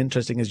funny and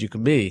interesting as you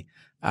can be.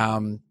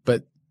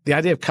 But the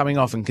idea of coming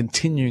off and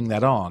continuing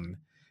that on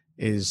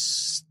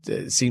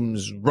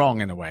seems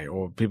wrong in a way,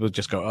 or people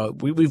just go, oh,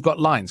 we've got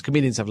lines.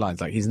 Comedians have lines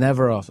like, he's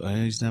never off. Oh,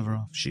 he's never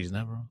off. She's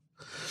never off.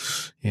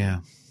 Yeah.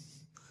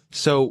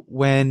 So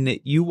when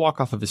you walk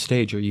off of a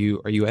stage, are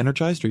you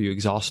energized or are you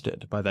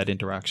exhausted by that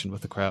interaction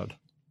with the crowd?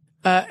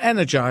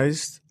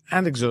 Energized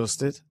and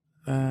exhausted.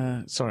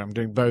 Sorry, I'm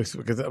doing both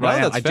because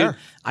that's fair.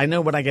 I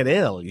know when I get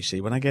ill, you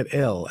see, when I get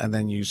ill and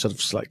then you sort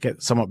of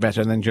get somewhat better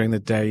and then during the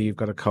day you've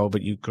got a cold,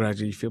 but you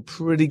gradually feel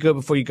pretty good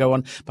before you go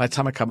on. By the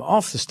time I come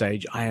off the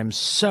stage, I am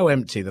so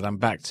empty that I'm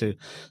back to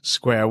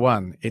square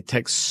one. It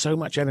takes so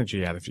much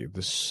energy out of you.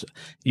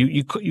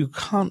 You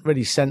can't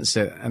really sense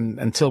it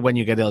until when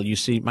you get ill, you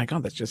see, my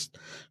God, that's just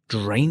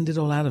drained it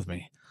all out of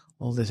me.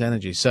 All this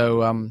energy.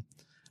 So, I'm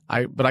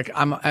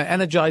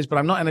energized, but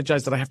I'm not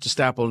energized that I have to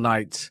stay up all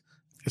night.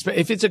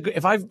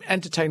 If I've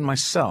entertained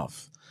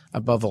myself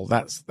above all,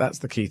 that's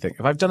the key thing.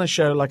 If I've done a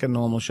show like a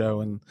normal show,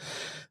 and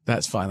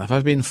that's fine. If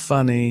I've been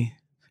funny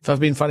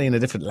in a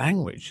different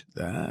language,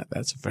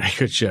 that's a very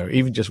good show.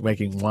 Even just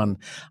making one,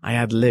 I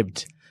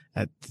ad-libbed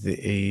at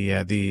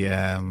the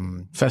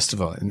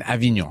festival in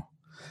Avignon,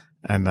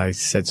 and I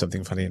said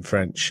something funny in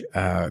French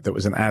that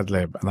was an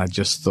ad-lib, and I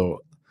just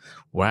thought,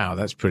 wow,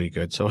 that's pretty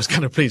good. So I was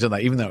kind of pleased on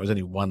that, even though it was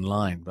only one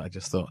line. But I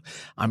just thought,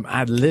 I'm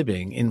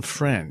ad-libbing in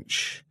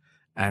French.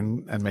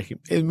 And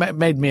it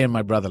made me and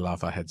my brother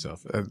laugh our heads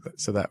off.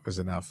 So that was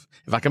enough.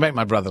 If I can make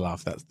my brother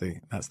laugh, that's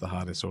the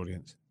hardest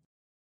audience.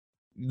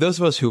 Those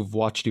of us who've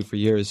watched you for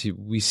years,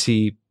 we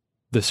see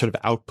the sort of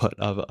output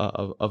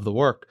of the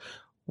work.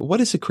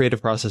 What is the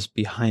creative process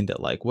behind it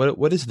like?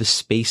 What is the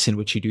space in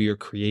which you do your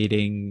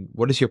creating?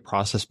 What is your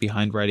process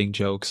behind writing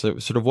jokes? So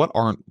sort of what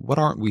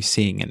aren't we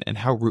seeing, and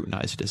how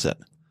routinized is it?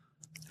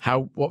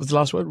 What was the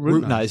last word?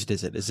 Routinized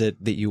is it? Is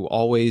it that you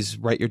always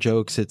write your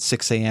jokes at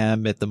 6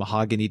 a.m. at the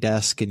mahogany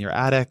desk in your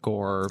attic,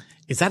 or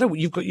is that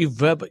you've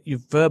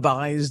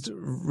verbized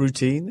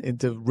routine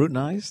into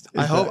routinized?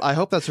 I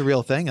hope that's a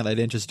real thing, and I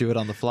didn't just do it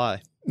on the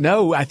fly.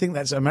 No, I think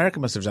America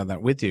must have done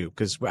that with you,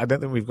 because I don't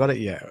think we've got it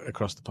yet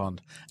across the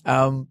pond.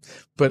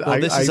 But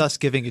this is us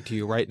giving it to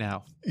you right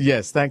now.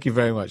 Yes, thank you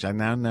very much. I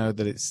now know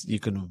that you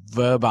can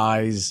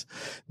verbize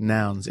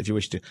nouns if you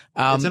wish to.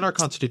 It's in our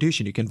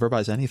constitution. You can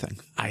verbize anything.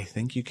 I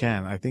think you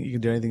can. I think you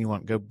can do anything you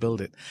want. Go build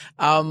it.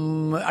 I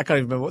can't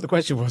even remember what the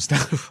question was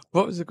now.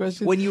 What was the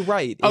question? When you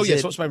write.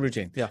 What's my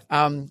routine? Yeah.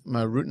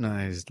 My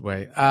routinized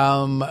way.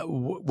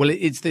 Well,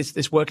 it's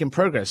this work in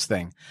progress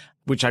thing,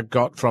 which I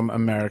got from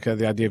America,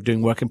 the idea of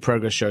doing work in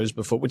progress shows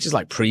before, which is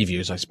like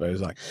previews, I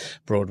suppose, like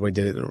Broadway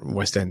did it,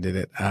 West End did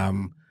it.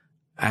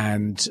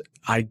 And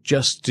I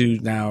just do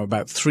now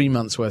about 3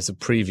 months worth of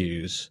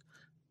previews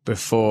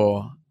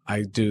before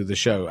I do the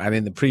show. And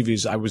in the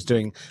previews I was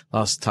doing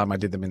last time, I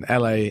did them in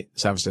LA,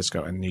 San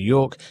Francisco and New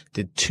York,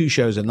 did 2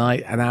 shows a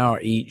night, an hour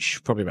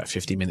each, probably about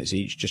 50 minutes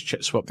each,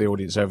 just swap the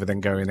audience over, then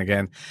go in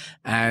again.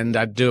 And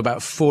I'd do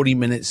about 40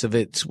 minutes of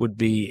it would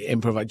be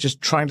improv,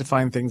 just trying to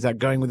find things that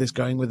going with this,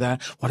 going with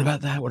that. What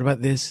about that? What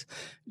about this?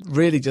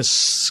 Really just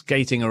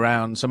skating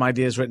around, some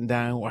ideas written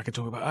down. What I could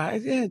talk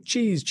about.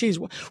 Cheese.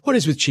 What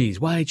is with cheese?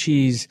 Why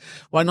cheese?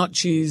 Why not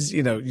cheese?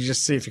 You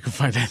just see if you can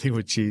find anything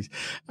with cheese.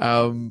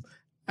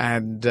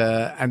 And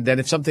then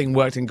if something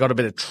worked and got a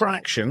bit of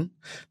traction,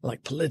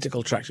 like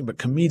political traction, but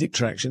comedic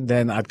traction,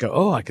 then I'd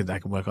go, I can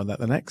work on that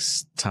the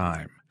next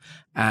time.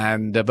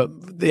 And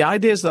but the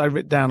ideas that I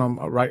write down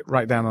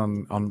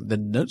on the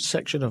notes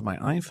section of my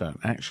iPhone,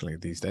 actually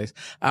these days,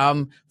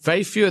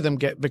 very few of them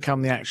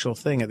become the actual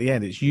thing at the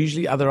end. It's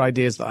usually other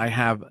ideas that I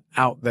have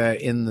out there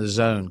in the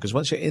zone, because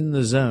once you're in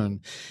the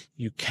zone,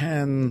 you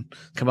can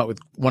come up with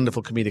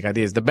wonderful comedic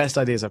ideas. The best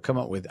ideas I've come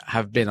up with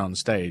have been on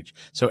stage.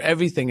 So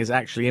everything is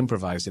actually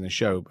improvised in a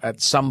show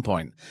at some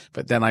point,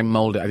 but then I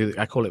mold it.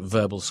 I call it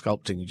verbal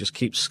sculpting. You just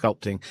keep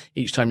sculpting.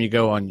 Each time you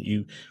go on,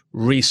 you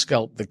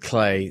resculpt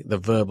the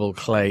verbal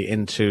clay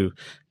into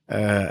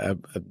a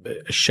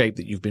shape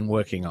that you've been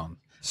working on.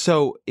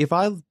 So if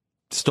I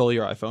stole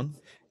your iPhone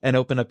and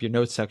open up your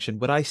notes section,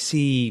 would I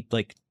see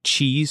like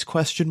cheese ?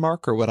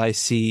 Or would I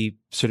see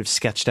sort of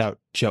sketched out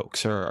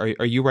jokes? Or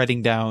are you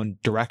writing down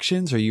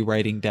directions? Or are you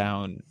writing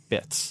down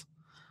bits?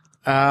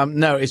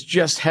 No, it's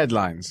just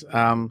headlines.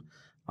 I'll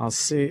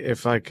see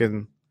if I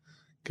can,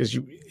 because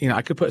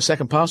I could put a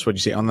second password, you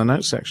see, on the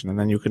notes section, and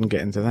then you couldn't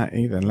get into that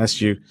either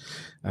unless you,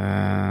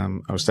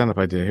 stand-up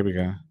idea. Here we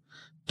go.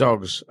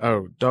 Dogs.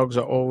 Oh, dogs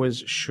are always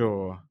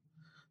sure.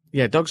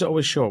 Yeah, dogs are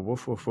always sure.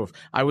 Woof, woof, woof.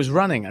 I was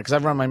running, because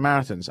I've run my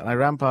marathons, and I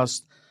ran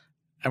past,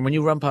 and when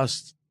you run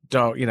past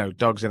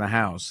dogs in a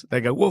house,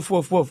 they go woof,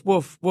 woof, woof,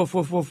 woof, woof,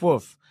 woof, woof,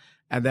 woof.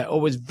 And they're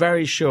always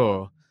very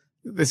sure.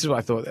 This is what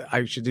I thought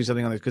I should do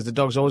something on this, because the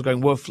dog's always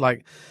going woof,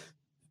 like,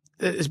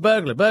 it's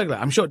burglar, burglar.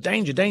 I'm sure,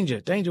 danger, danger,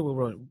 danger will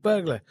run.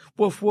 Burglar,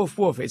 woof, woof,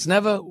 woof. It's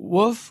never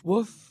woof,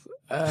 woof.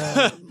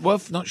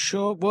 Woof, not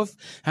sure, woof.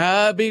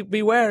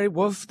 Be wary,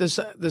 woof. There's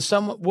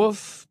some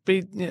woof.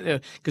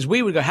 Because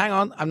we would go, hang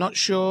on, I'm not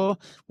sure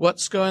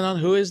what's going on.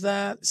 Who is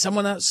that?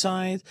 Someone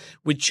outside.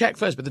 We'd check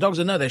first, but the dogs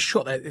they're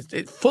short.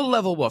 It's full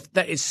level woof.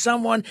 There is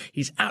someone.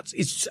 He's out.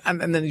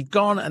 And then he's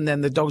gone. And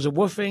then the dogs are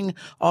woofing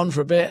on for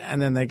a bit, and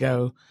then they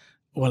go,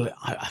 well,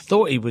 I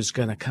thought he was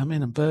going to come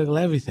in and burgle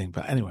everything,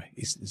 but anyway,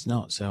 he's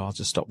not, so I'll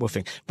just stop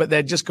woofing. But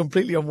they're just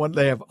completely on one.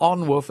 They have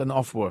on woof and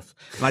off woof.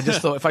 And I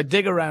just thought if I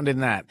dig around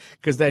in that,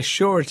 because they're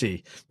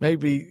surety,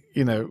 maybe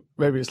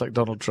it's like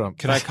Donald Trump.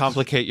 Can I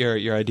complicate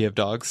your idea of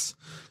dogs?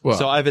 What?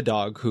 So I have a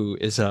dog who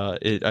is I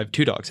have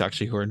two dogs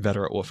actually who are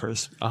inveterate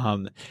woofers.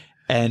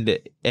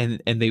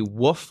 And they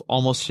woof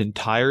almost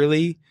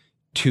entirely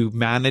to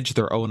manage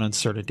their own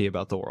uncertainty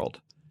about the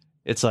world.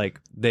 It's like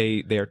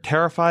they are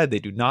terrified. They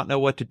do not know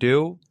what to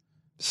do.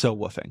 So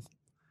woofing.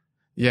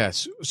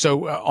 Yes.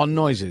 So on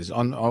noises,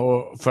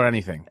 or for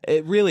anything.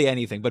 Really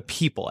anything, but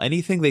people.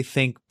 Anything they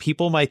think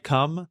people might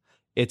come,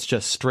 it's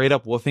just straight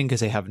up woofing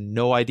because they have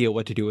no idea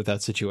what to do with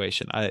that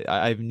situation.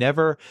 I've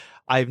never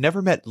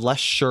met less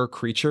sure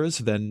creatures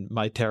than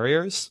my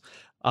terriers.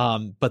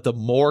 But the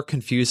more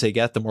confused they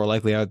get, the more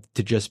likely they are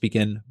to just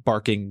begin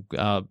barking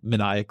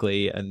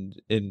maniacally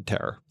and in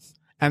terror.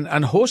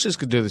 And horses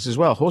could do this as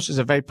well. Horses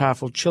are very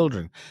powerful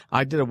children.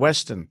 I did a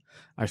Western.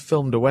 I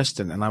filmed a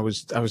Western, and I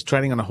was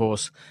training on a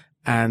horse,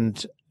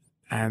 and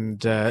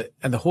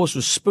the horse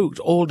was spooked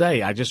all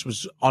day. I just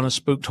was on a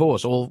spooked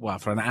horse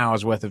for an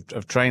hour's worth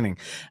of training.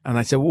 And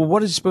I said, well,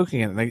 what is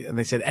spooking it? And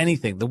they said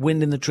anything. The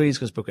wind in the trees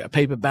can spook it. A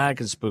paper bag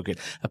can spook it.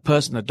 A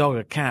person, a dog,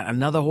 a cat,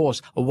 another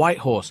horse, a white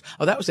horse.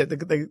 Oh, that was it.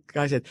 The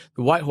guy said,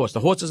 the white horse.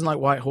 The horse doesn't like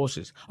white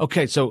horses.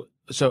 Okay, so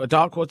a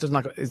dark horse doesn't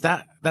like,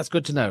 that's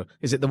good to know.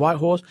 Is it the white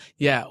horse?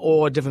 Yeah,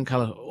 or a different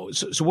color.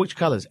 So which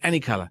colors?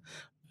 Any color.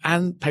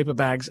 And paper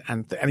bags,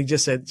 and he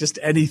just said, just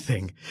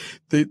anything.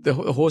 The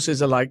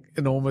horses are like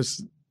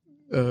enormous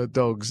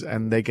dogs,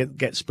 and they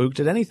get spooked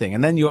at anything.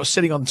 And then you're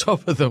sitting on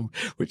top of them,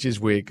 which is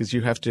weird, because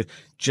you have to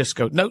just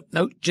go, no,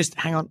 just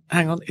hang on.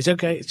 It's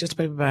okay. It's just a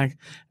paper bag.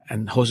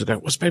 And horses go,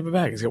 what's a paper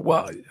bag? It's go,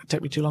 well, it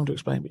take me too long to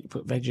explain, but you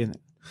put veg in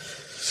it.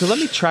 So let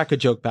me track a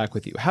joke back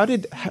with you. How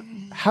did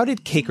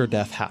Cake or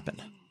Death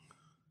happen?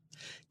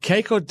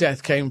 Cake or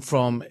Death came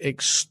from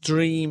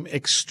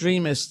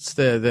extremists,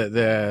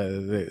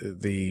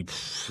 the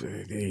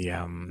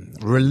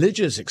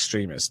religious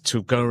extremists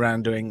who go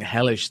around doing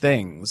hellish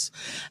things.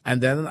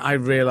 And then I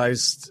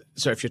realized,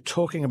 so if you're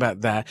talking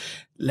about that,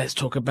 let's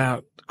talk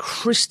about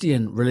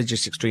Christian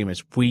religious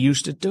extremists. We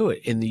used to do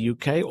it in the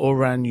UK, all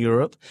around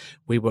Europe.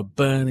 We were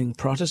burning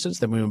Protestants,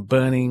 then we were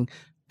burning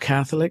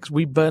Catholics.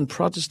 We burned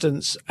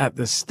Protestants at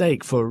the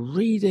stake for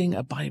reading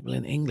a Bible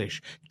in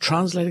English,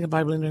 translating a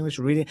Bible into English,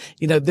 reading.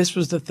 This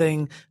was the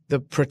thing, the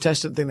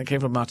Protestant thing that came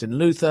from Martin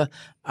Luther.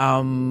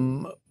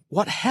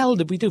 What hell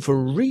did we do for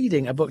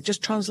reading a book,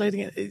 just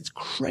translating it? It's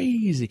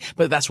crazy.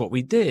 But that's what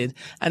we did.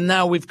 And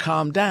now we've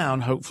calmed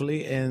down,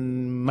 hopefully,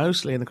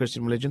 mostly in the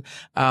Christian religion.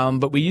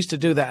 But we used to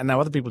do that, and now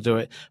other people do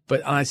it.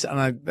 But I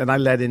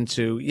led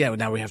into,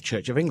 now we have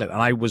Church of England. And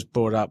I was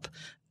brought up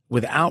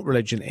without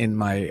religion in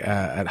my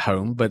at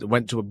home, but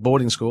went to a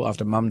boarding school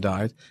after Mum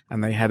died,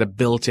 and they had a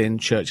built-in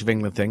Church of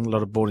England thing. A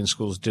lot of boarding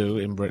schools do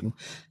in Britain.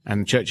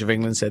 And Church of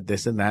England said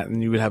this and that,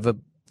 and you would have a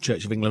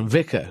Church of England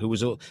vicar who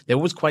was they're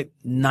always quite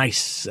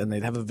nice, and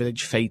they'd have a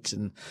village fete.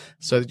 And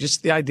so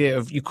just the idea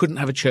of you couldn't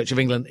have a Church of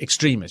England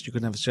extremist. You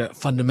couldn't have a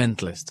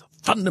fundamentalist.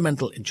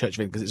 Fundamental in Church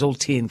of England, because it's all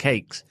tea and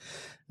cakes.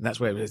 And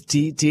that's where it was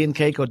tea and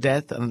cake or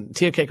death. And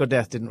tea or cake or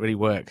death didn't really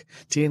work.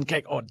 Tea and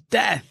cake or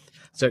death.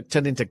 So it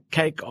turned into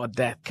Cake or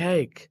Death.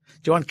 Cake.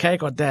 Do you want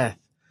cake or death?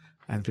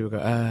 And people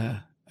go,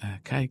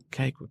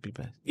 cake would be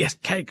best. Yes,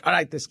 cake. All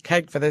right, this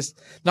cake for this.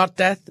 Not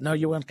death. No,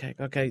 you want cake.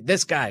 Okay,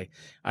 this guy.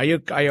 Are you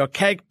a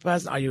cake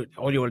person?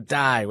 Or you will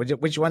die?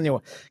 Which one you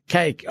want?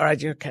 Cake. All right,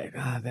 you're cake.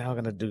 They're all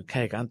going to do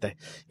cake, aren't they?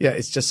 Yeah,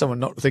 it's just someone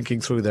not thinking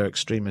through their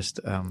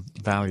extremist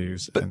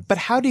values. But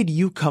how did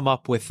you come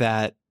up with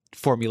that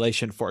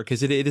formulation for it?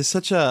 Because it is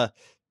such a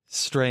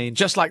strange.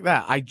 Just like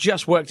that. I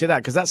just worked it out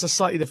because that's a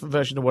slightly different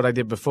version of what I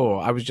did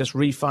before. I was just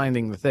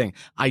refining the thing.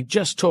 I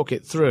just talk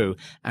it through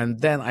and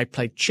then I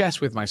play chess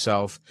with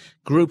myself,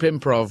 group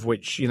improv,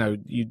 which, you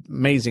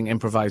amazing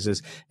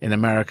improvisers in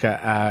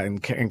America, in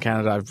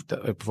Canada, I've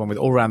performed with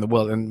all around the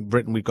world. In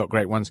Britain, we've got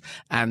great ones.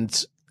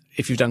 And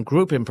if you've done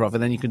group improv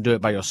and then you can do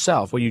it by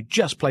yourself, where you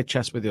just play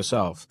chess with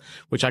yourself,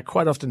 which I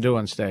quite often do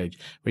on stage,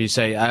 where you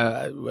say,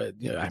 I'm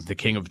the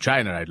king of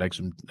China. I'd like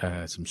some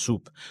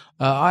soup.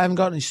 I haven't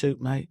got any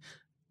soup, mate.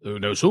 Oh,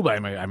 no soup.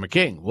 I'm a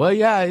king. Well,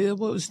 yeah,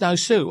 it's no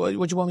soup.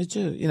 What do you want me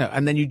to do?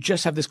 And then you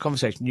just have this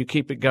conversation. You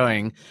keep it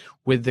going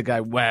with the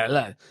guy.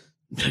 Well,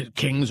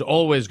 kings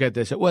always get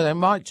this. Well, they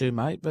might do,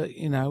 mate, but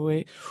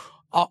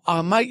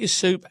I'll make your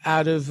soup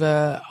out of,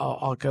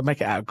 I'll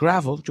make it out of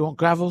gravel. Do you want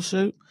gravel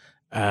soup?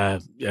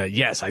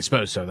 Yes, I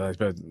suppose so.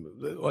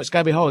 Well, it's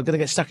going to be hard. It's going to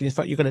get stuck in your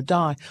throat. You're going to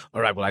die. All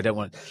right. Well, I don't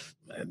want,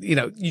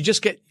 you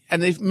just get,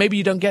 and if maybe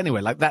you don't get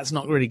anywhere, like that's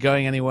not really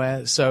going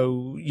anywhere.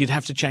 So you'd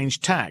have to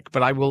change tack,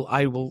 but I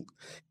will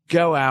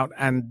go out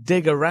and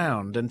dig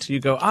around until you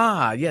go,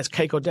 yes,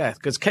 cake or death.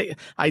 Because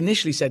I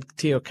initially said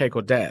tea or cake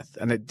or death,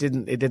 and it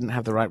didn't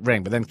have the right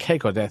ring, but then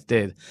cake or death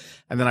did.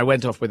 And then I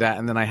went off with that,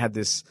 and then I had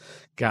this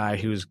guy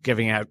who was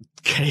giving out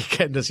cake,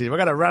 and I said, we're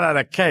going to run out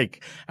of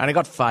cake. And I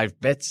got 5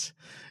 bits.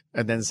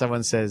 And then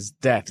someone says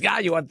death. Yeah,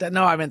 you want that?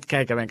 No, I meant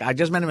cake. I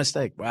just made a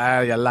mistake.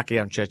 Well, you're lucky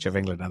I'm Church of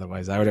England.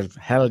 Otherwise, I would have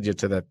held you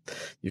to that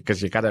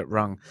because you got it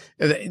wrong.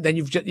 Then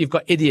you've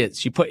got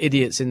idiots. You put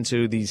idiots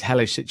into these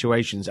hellish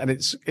situations, and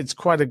it's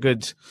quite a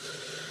good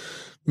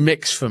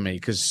mix for me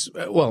because,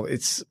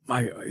 it's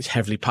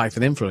heavily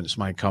Python influenced,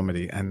 my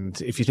comedy.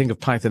 And if you think of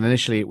Python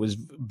initially, it was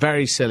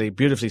very silly,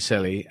 beautifully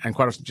silly, and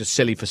quite often just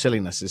silly for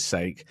silliness'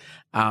 sake.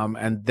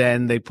 And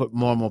then they put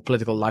more and more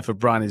political. Life of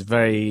Brian is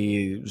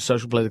very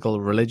social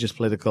political, religious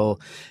political,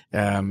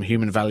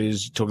 human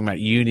values, talking about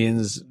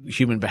unions,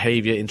 human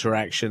behavior,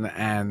 interaction,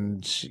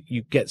 and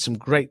you get some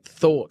great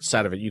thoughts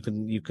out of it. You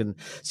can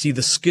see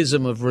the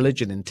schism of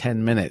religion in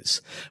 10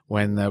 minutes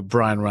when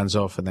Brian runs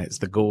off and it's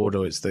the gourd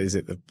or is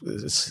it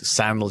the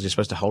sandals you're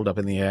supposed to hold up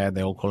in the air, and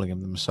they're all calling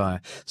him the Messiah.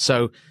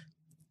 So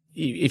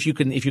if you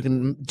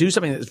can do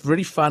something that's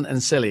really fun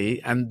and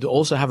silly and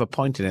also have a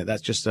point in it,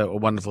 that's just a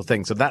wonderful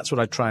thing. So that's what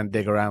I try and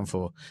dig around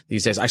for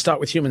these days. I start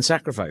with human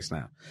sacrifice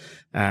now.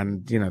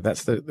 And,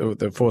 that's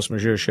the Force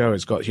Majeure show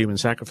has got human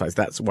sacrifice.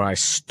 That's where I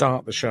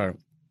start the show.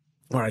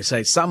 Where I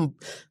say some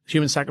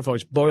human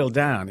sacrifice boiled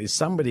down is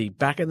somebody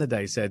back in the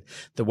day said,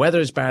 the weather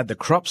is bad, the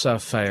crops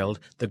have failed,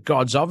 the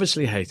gods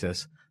obviously hate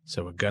us,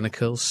 so we're going to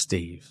kill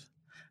Steve.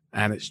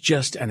 And it's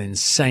just an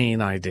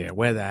insane idea.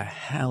 Where the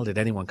hell did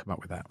anyone come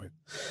up with that?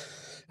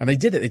 And they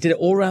did it. They did it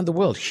all around the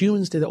world.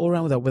 Humans did it all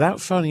around the world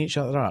without phoning each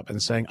other up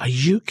and saying, are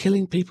you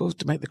killing people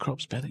to make the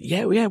crops better?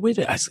 Yeah, we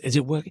do. Is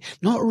it working?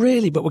 Not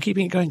really, but we're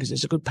keeping it going because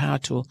it's a good power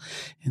tool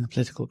in the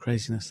political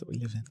craziness that we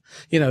live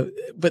in.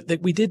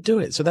 But we did do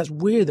it. So that's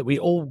weird that we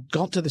all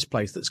got to this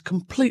place that's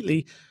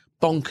completely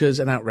bonkers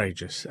and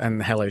outrageous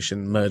and hellish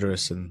and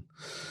murderous.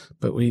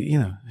 But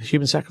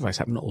human sacrifice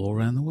happened all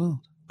around the world.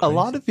 A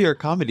lot of your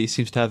comedy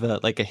seems to have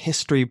a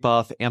history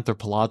buff,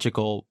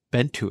 anthropological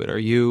bent to it. Are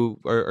you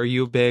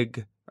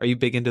big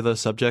into those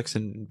subjects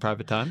in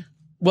private time?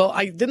 Well,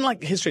 I didn't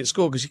like history at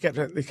school because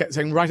they kept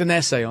saying, write an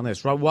essay on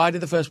this. Right? Why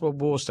did the First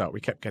World War start? We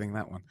kept getting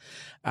that one.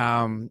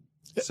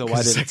 So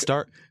why did it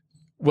start?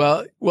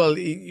 Well,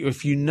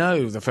 if you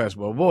know the First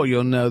World War,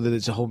 you'll know that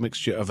it's a whole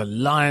mixture of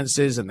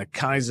alliances and the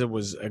Kaiser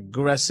was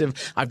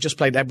aggressive. I've just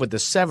played Edward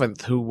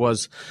VII, who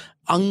was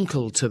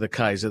uncle to the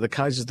Kaiser. The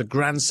Kaiser's the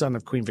grandson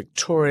of Queen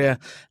Victoria.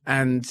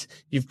 And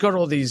you've got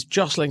all these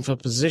jostling for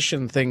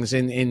position things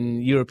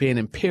in European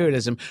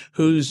imperialism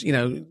whose,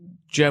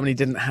 Germany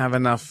didn't have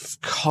enough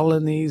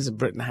colonies.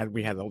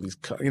 We had all these,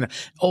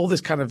 all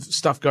this kind of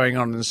stuff going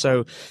on. And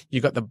so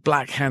you got the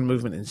Black Hand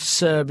movement in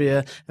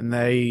Serbia, and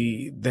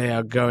they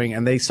are going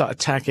and they start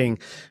attacking,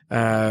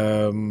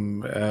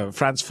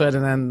 Franz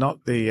Ferdinand,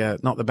 not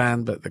the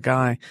band, but the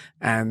guy.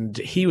 And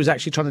he was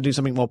actually trying to do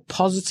something more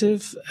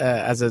positive,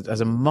 as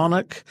a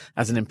monarch,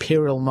 as an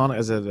imperial monarch,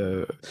 as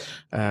an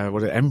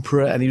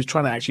emperor. And he was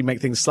trying to actually make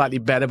things slightly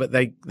better, but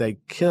they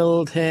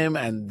killed him.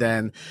 And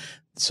then,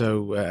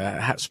 so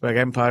Habsburg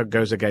Empire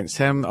goes against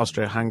him,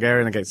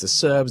 Austro-Hungarian against the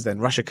Serbs, then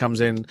Russia comes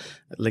in,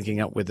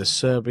 linking up with the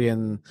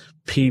Serbian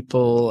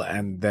people,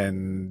 and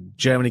then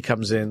Germany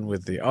comes in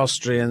with the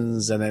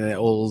Austrians, and then it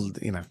all,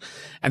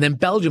 and then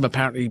Belgium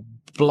apparently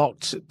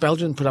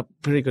Belgium put up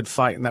a pretty good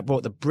fight, and that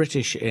brought the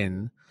British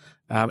in.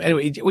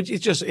 Anyway,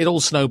 it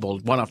all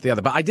snowballed one after the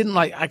other, but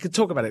I could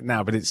talk about it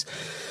now, but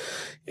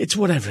It's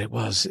whatever it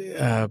was.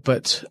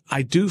 But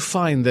I do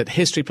find that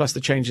history plus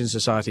the change in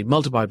society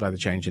multiplied by the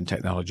change in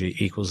technology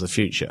equals the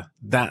future.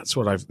 That's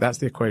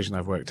the equation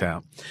I've worked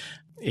out.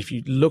 If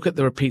you look at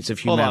the repeats of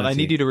humanity. Hold on, I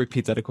need you to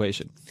repeat that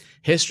equation.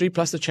 History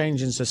plus the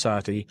change in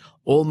society,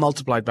 all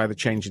multiplied by the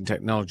change in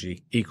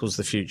technology, equals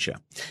the future.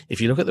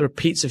 If you look at the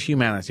repeats of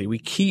humanity, we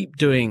keep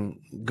doing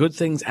good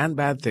things and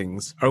bad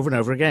things over and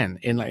over again.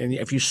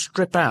 If you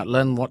strip out,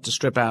 learn what to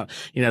strip out,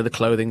 the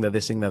clothing, the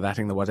this thing, the that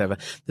thing, the whatever.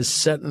 There's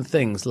certain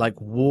things like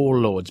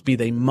warlords, be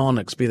they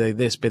monarchs, be they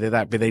this, be they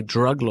that, be they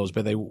drug laws,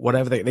 be they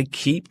whatever, they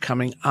keep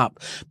coming up,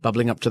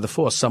 bubbling up to the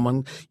fore.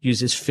 Someone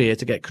uses fear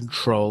to get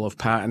control of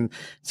power. And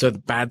so the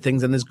bad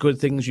things and there's good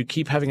things. You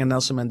keep having a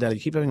Nelson Mandela, you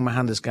keep having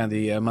Mohandas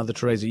Gandhi, Mother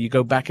Teresa. You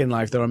go back in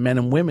life, there are men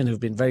and women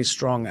who've been very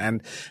strong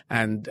and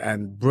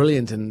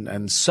brilliant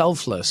and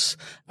selfless.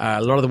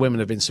 A lot of the women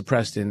have been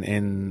suppressed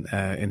in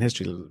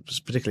history,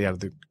 particularly out of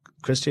the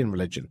Christian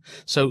religion.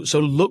 So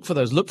look for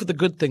those. Look for the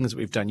good things that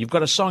we've done. You've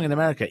got a song in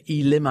America,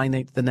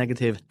 eliminate the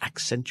negative,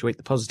 accentuate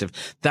the positive.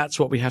 That's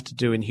what we have to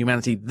do in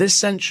humanity this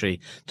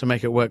century to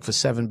make it work for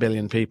 7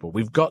 billion people.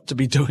 We've got to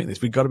be doing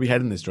this. We've got to be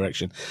heading this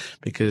direction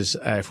because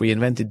if we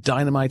invented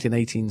dynamite in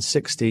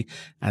 1860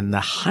 and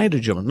the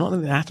hydrogen bomb, not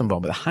the atom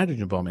bomb, but the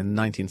hydrogen bomb in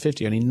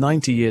 1950, only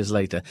 90 years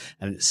later,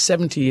 and it's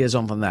 70 years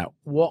on from that,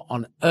 what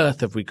on earth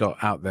have we got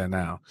out there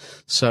now?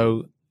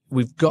 So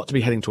we've got to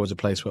be heading towards a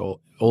place where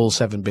all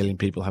 7 billion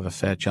people have a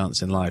fair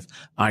chance in life,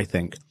 I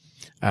think.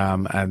 I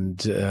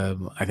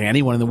think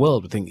anyone in the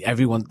world would think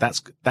everyone, that's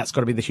got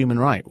to be the human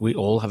right. We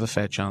all have a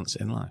fair chance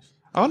in life.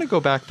 I want to go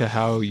back to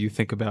how you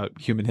think about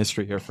human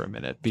history here for a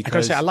minute,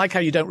 because I like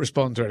how you don't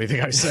respond to anything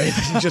I say.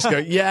 You just go,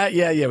 yeah.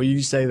 Well,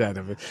 you say that.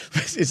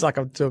 It's like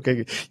I'm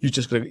talking. You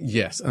just go,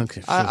 yes.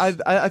 Okay.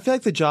 I feel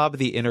like the job of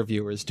the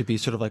interviewer is to be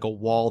sort of like a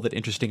wall that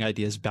interesting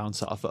ideas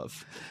bounce off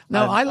of.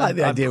 No, I like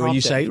the idea where you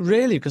say,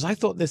 really, because I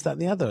thought this, that,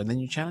 and the other, and then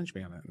you challenge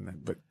me on it.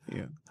 But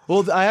yeah.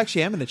 Well, I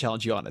actually am going to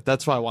challenge you on it.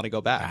 That's why I want to go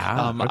back.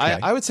 Okay.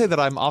 I would say that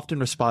I'm often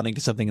responding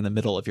to something in the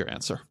middle of your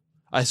answer.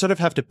 I sort of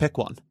have to pick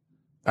one.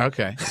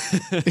 Okay.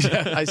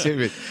 Yeah, I see what you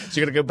mean.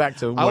 So you're going to go back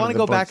to I want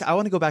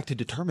to go back to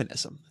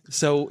determinism.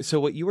 So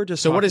what you were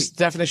just what is the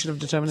definition of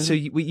determinism?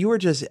 So what you were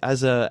just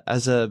as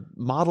a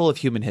model of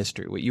human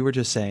history, what you were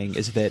just saying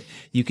is that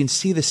you can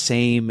see the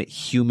same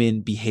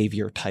human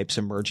behavior types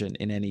emerge in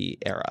any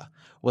era.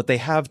 What they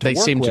have to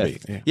work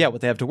with,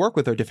 what they have to work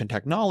with are different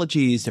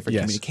technologies, different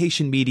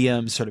communication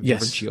mediums, sort of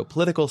different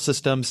geopolitical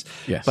systems.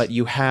 Yes. But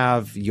you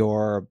have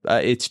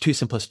it's too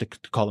simplistic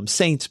to call them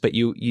saints, but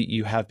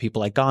you have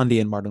people like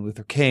Gandhi and Martin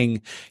Luther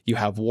King. You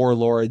have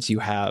warlords, you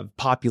have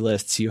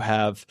populists,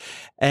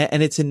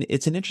 and it's an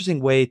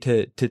interesting way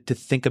to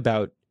think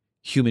about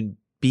human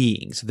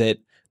beings, that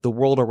the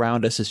world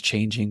around us is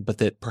changing, but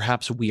that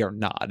perhaps we are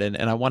not. And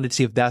I wanted to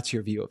see if that's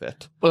your view of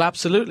it. Well,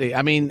 absolutely.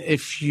 I mean,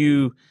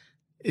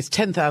 it's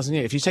 10,000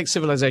 years. If you take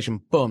civilization,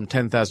 boom,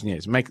 10,000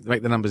 years. Make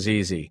the numbers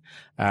easy.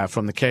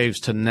 From the caves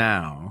to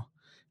now.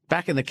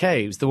 Back in the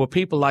caves, there were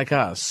people like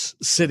us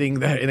sitting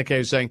there in a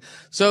cave saying,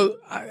 so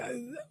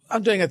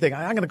I'm doing a thing.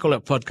 I'm going to call it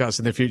a podcast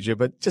in the future,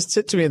 but just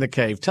sit to me in the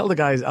cave. Tell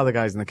the other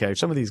guys in the cave.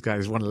 Some of these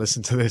guys want to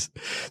listen to this.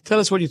 Tell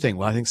us what you think.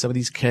 Well, I think some of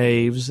these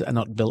caves are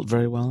not built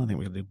very well. I think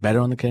we got to do better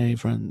on the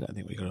cave front. I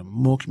think we got to have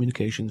more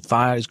communication.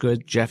 Fire is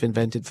good. Jeff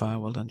invented fire.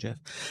 Well done, Jeff.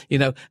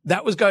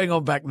 That was going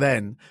on back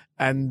then.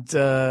 And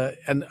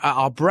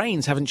our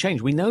brains haven't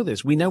changed. We know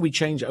this. We know we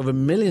change over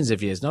millions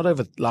of years, not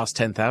over the last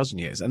 10,000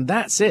 years. And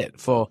that's it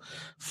for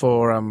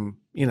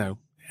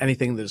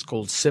anything that's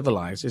called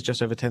civilized is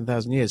just over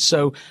 10,000 years.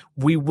 So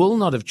we will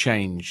not have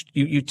changed.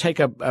 You take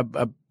a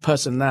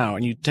person now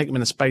and you take them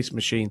in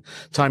a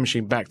time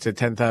machine back to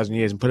 10,000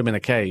 years and put them in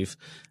a cave.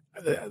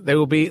 They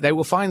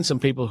will find some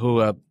people who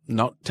are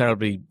not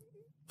terribly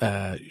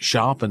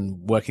sharp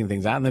and working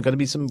things out, and there are going to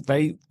be some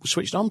very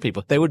switched on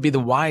people. They would be the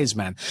wise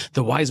man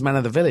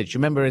of the village. You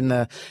remember in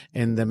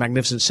the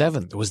Magnificent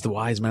Seven, there was the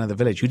wise man of the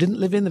village who didn't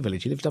live in the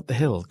village. He lived up the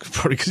hill,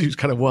 probably because he was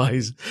kind of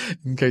wise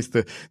in case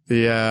the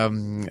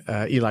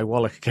Eli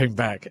Wallach came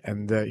back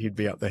and he'd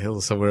be up the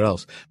hill somewhere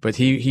else. But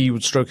he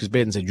would stroke his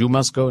beard and say, you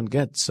must go and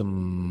get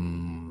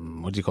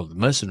some, what do you call it?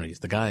 Mercenaries,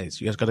 the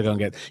guys. You just got to go and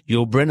get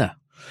Yul Brynner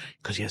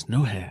because he has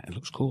no hair and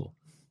looks cool.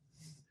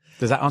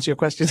 Does that answer your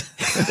question?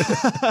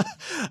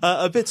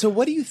 A bit. So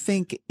what do you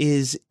think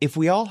is, if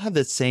we all have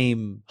the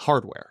same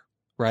hardware,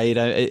 right?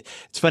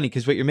 It's funny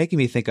because what you're making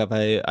me think of,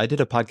 I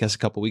did a podcast a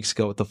couple weeks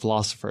ago with a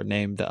philosopher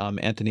named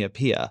Anthony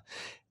Appiah,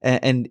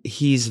 and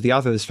he's the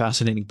author of this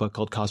fascinating book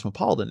called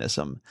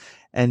Cosmopolitanism.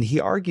 And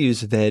he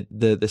argues that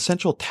the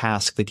central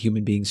task that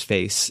human beings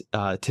face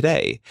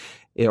today,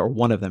 or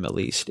one of them at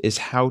least, is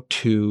how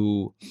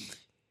to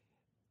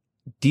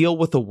deal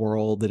with a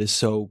world that is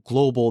so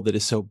global, that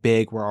is so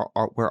big, where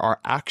our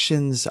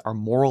actions, our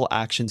moral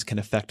actions can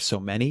affect so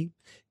many,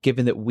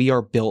 given that we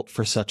are built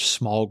for such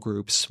small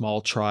groups,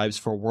 small tribes,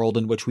 for a world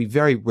in which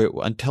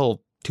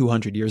until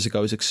 200 years ago,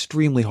 it was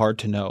extremely hard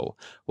to know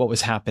what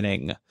was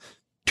happening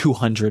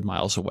 200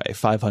 miles away,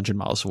 500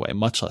 miles away,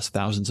 much less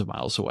thousands of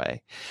miles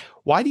away.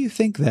 Why do you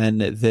think then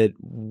that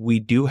we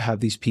do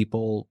have these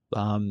people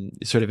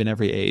sort of in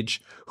every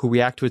age who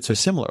react to it so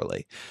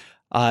similarly?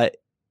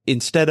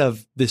 Instead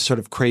of this sort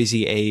of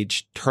crazy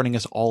age turning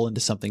us all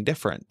into something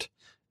different,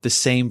 the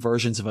same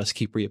versions of us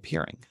keep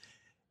reappearing.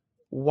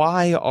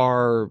 Why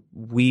are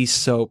we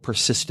so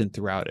persistent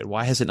throughout it?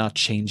 Why has it not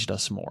changed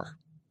us more?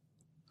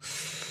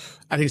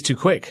 I think it's too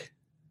quick.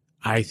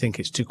 I think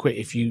it's too quick.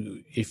 If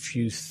you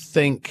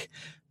think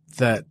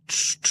that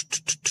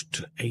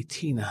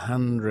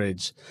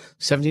 1800s,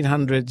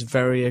 1700s,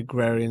 very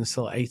agrarian,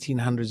 still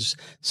 1800s,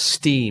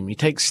 steam. You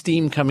take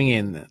steam coming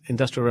in,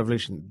 Industrial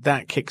Revolution,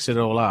 that kicks it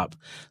all up.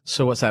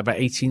 So what's that, about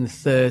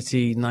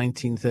 1830,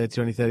 1930,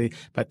 2030,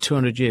 about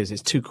 200 years.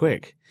 It's too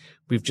quick.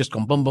 We've just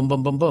gone boom, boom,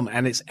 boom, boom, boom.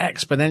 And it's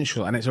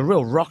exponential and it's a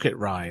real rocket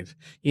ride.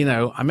 You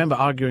know, I remember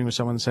arguing with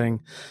someone was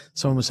saying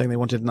they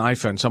wanted an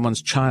iPhone.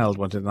 Someone's child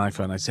wanted an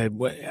iPhone. I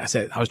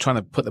was trying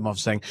to put them off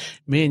saying,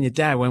 me and your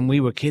dad, when we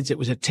were kids, it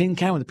was a tin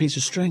can with a piece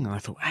of string. And I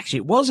thought, actually,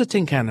 it was a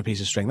tin can and a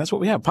piece of string. That's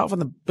what we have. Apart from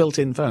the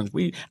built-in phones,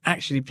 we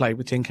actually played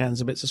with tin cans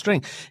and bits of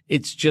string.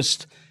 It's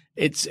just,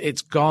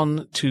 it's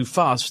gone too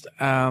fast.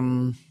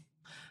 I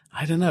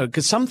don't know,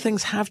 because some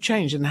things have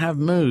changed and have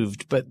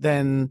moved, but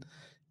then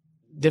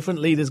different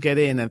leaders get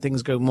in and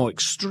things go more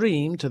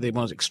extreme to the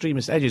most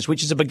extremist edges,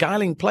 which is a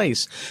beguiling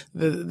place,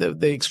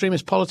 the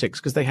extremist politics,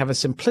 because they have a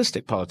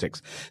simplistic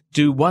politics.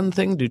 Do one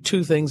thing, do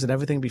two things, and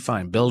everything will be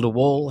fine. Build a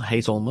wall,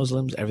 hate all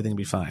Muslims, everything will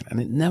be fine. And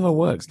it never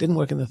works. Didn't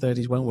work in the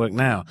 30s, won't work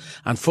now.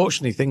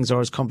 Unfortunately, things are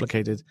as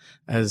complicated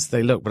as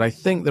they look. But I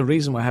think the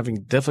reason we're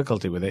having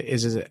difficulty with it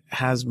is it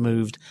has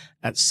moved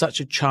at such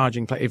a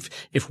charging place.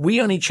 If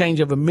we only change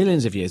over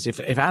millions of years,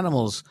 if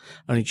animals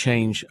only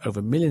change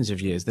over millions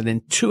of years, then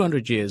in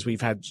 200 years,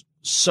 we've had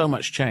so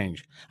much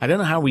change. I don't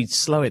know how we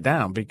slow it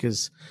down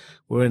because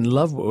we're in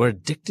love. We're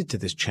addicted to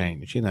this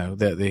change. You know,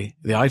 the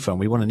iPhone,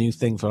 we want a new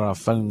thing for our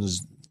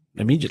phones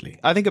immediately.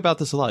 I think about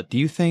this a lot. Do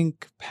you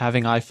think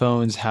having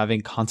iPhones,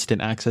 having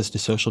constant access to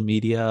social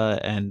media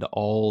and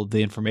all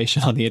the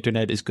information on the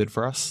internet is good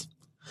for us?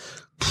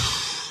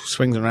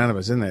 Swings and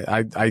roundabouts, isn't it?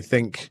 I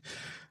think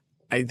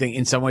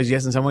in some ways,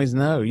 yes, in some ways,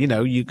 no. You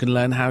know, you can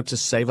learn how to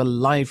save a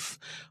life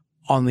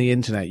on the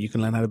internet. You can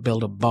learn how to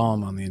build a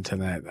bomb on the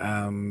internet.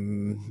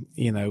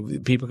 You know,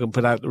 people can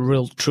put out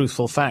real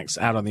truthful facts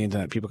out on the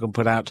internet. People can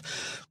put out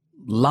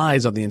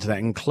lies on the internet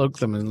and cloak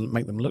them and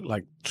make them look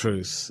like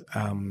truth.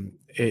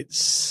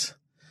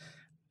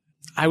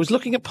 I was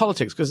looking at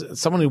politics because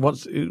someone who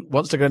wants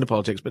to go into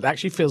politics, but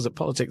actually feels that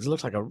politics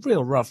looks like a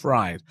real rough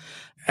ride.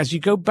 As you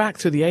go back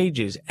through the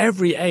ages,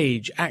 every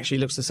age actually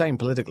looks the same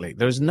politically.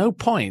 There is no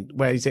point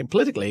where you say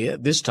politically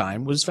at this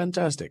time was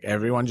fantastic.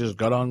 Everyone just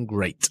got on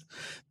great.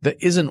 There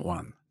isn't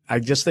one. I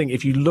just think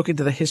if you look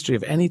into the history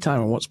of any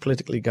time and what's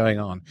politically going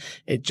on,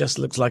 it just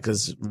looks like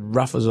as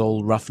rough as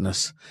all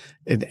roughness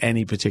in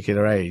any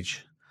particular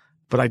age.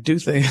 But I do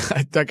think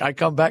I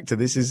come back to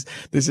this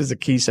is a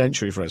key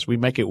century for us. We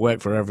make it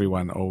work for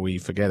everyone or we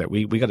forget it.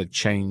 We got to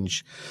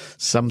change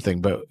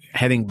something, but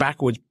heading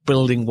backwards,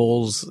 building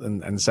walls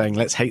and saying,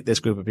 let's hate this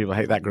group of people,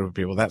 hate that group of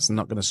people. That's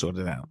not going to sort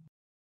it out.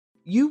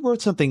 You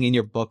wrote something in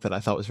your book that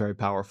I thought was very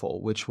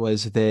powerful, which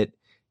was that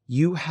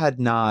you had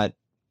not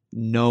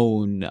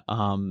known,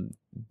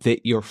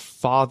 that your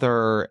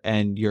father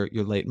and your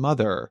late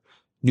mother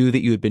knew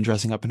that you had been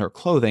dressing up in her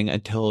clothing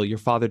until your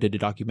father did a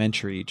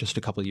documentary just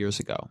a couple of years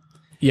ago.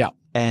 Yeah.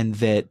 And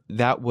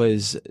that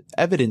was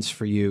evidence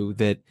for you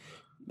that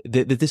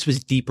this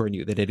was deeper in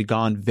you, that it had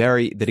gone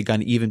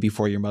even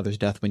before your mother's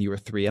death when you were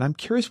 3. And I'm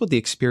curious what the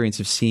experience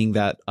of seeing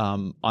that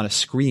on a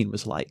screen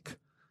was like.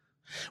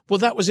 Well,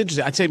 that was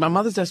interesting. I'd say my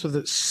mother's death was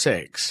at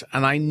 6,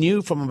 and I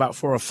knew from about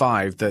 4 or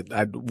 5 that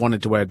I'd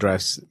wanted to wear a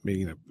dress,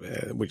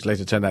 which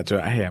later turned out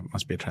to, hey, I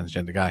must be a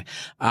transgender guy.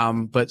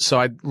 But so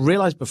I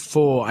realized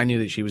before I knew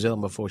that she was ill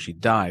and before she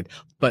died.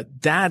 But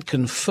Dad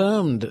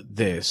confirmed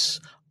this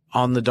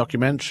on the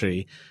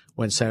documentary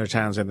when Sarah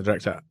Townsend, the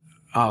director,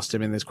 asked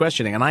him in this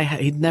questioning. And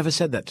he'd never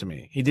said that to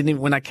me. He didn't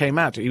even, when I came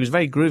out, he was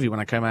very groovy when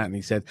I came out and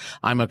he said,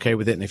 I'm okay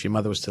with it. And if your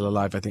mother was still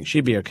alive, I think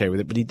she'd be okay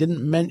with it. But he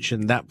didn't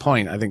mention that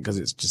point, I think, because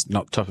it's just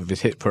not top of his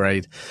hit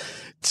parade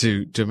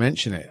to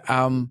mention it.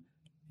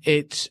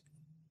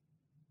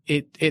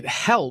 It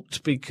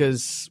helped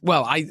because,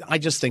 well, I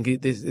just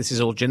think this is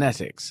all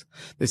genetics.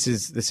 This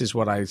is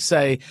what I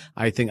say.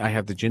 I think I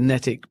have the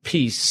genetic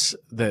piece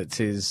that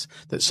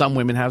some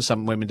women have,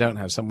 some women don't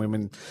have. Some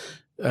women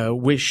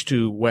wish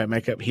to wear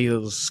makeup,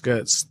 heels,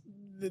 skirts.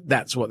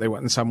 That's what they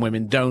want. And some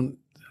women don't.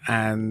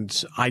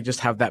 And I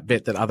just have that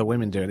bit that other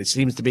women do. And it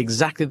seems to be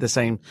exactly the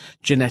same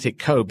genetic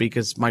code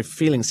because my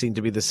feelings seem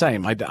to be the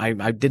same. I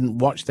didn't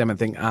watch them and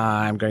think,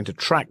 I'm going to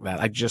track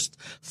that. I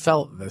just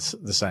felt the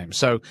same.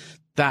 So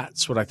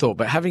that's what I thought.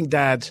 But having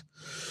Dad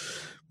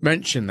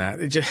mention that,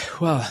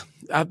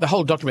 the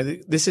whole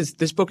document,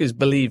 this book is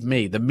Believe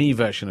Me, the me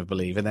version of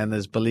Believe. And then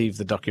there's Believe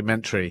the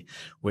documentary,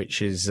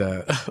 which is,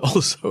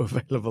 also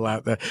available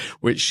out there,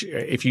 which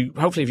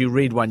hopefully if you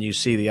read one, you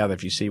see the other.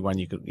 If you see one,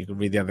 you can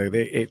read the other.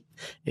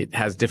 It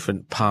has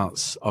different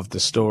parts of the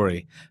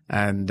story.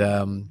 And,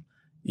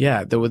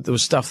 there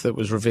was stuff that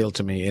was revealed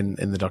to me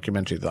in the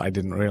documentary that I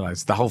didn't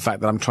realize. The whole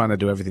fact that I'm trying to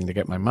do everything to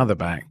get my mother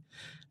back,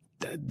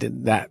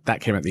 that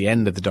came at the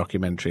end of the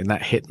documentary, and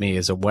that hit me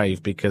as a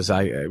wave because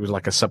it was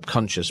like a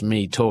subconscious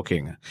me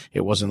talking.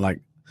 It wasn't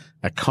like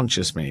a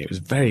conscious me. It was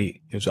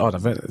odd.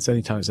 It's the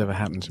only time it's ever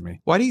happened to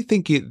me. Why do you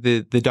think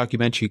the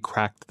documentary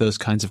cracked those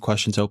kinds of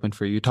questions open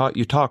for you?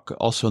 You talk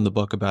also in the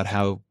book about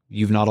how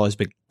you've not always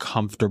been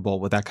comfortable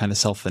with that kind of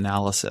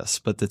self-analysis,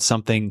 but that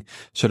something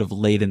sort of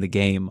late in the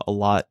game, a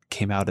lot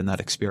came out in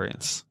that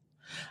experience.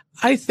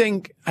 I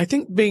think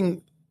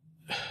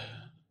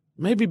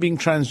maybe being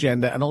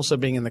transgender and also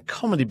being in the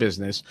comedy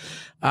business,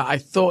 I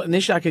thought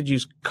initially I could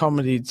use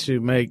comedy to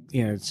make,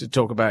 to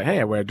talk about, hey,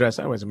 I wear a dress,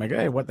 I wear a makeup,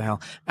 hey, what the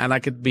hell? And I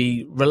could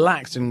be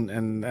relaxed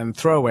and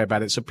throwaway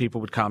about it so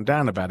people would calm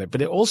down about it.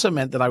 But it also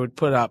meant that I would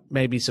put up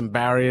maybe some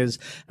barriers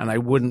and I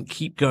wouldn't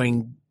keep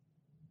going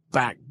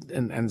back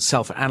and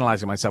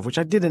self-analyzing myself, which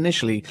I did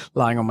initially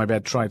lying on my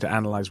bed, trying to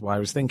analyze why I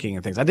was thinking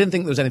and things. I didn't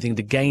think there was anything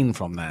to gain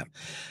from that.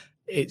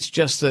 It's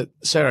just that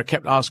Sarah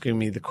kept asking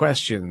me the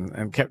question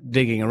and kept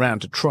digging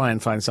around to try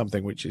and find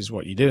something, which is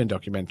what you do in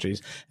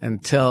documentaries,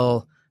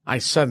 until I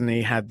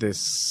suddenly had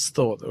this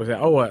thought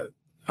that was,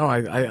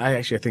 I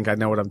actually think I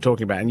know what I'm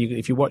talking about. And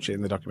if you watch it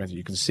in the documentary,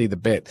 you can see the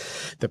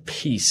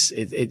piece.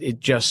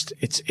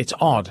 It's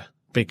odd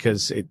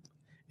because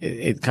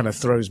it kind of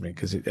throws me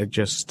because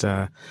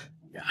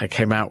I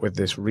came out with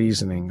this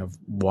reasoning of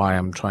why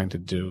I'm trying to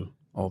do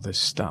all this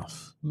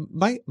stuff.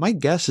 My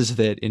guess is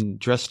that in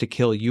Dressed to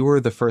Kill, you were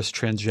the first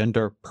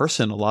transgender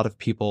person a lot of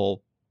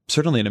people,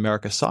 certainly in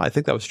America, saw. I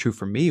think that was true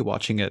for me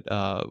watching it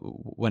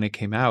when it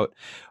came out.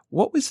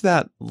 What was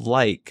that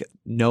like,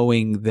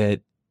 knowing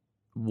that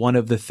one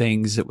of the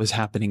things that was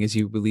happening as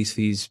you released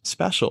these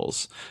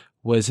specials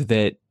was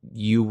that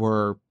you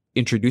were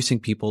introducing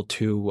people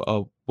to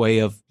a way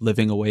of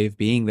living, a way of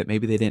being that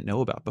maybe they didn't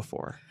know about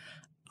before?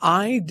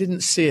 I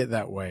didn't see it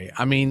that way.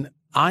 I mean,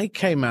 I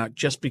came out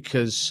just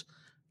because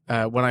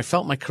when I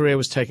felt my career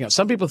was taking off.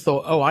 Some people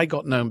thought, I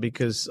got known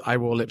because I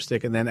wore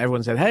lipstick, and then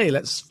everyone said, hey,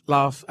 let's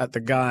laugh at the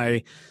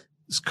guy's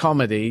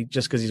comedy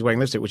just because he's wearing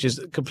lipstick, which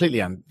is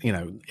completely,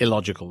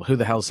 illogical. Who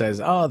the hell says,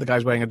 the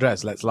guy's wearing a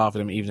dress, let's laugh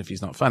at him even if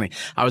he's not funny.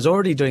 I was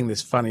already doing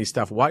this funny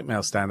stuff, white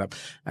male stand-up,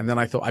 and then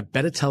I thought I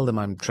better tell them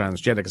I'm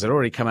transgender because I'd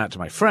already come out to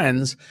my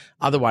friends.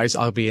 Otherwise,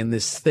 I'll be in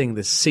this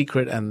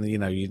secret, and,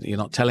 you're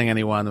not telling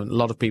anyone. And a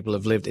lot of people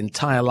have lived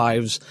entire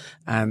lives,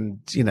 and,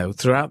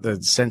 throughout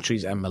the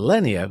centuries and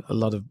millennia, a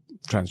lot of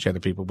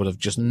transgender people would have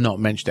just not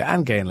mentioned it,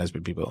 and gay and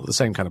lesbian people, the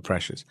same kind of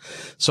pressures.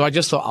 So I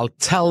just thought, I'll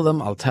tell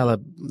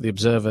the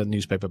Observer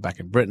newspaper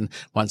back in Britain,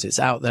 once it's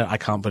out there, I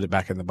can't put it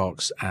back in the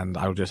box and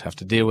I'll just have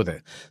to deal with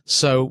it.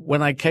 So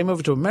when I came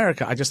over to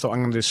America, I just thought I'm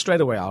going to do it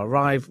straight away. I'll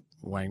arrive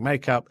wearing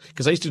makeup,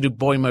 because I used to do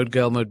boy mode,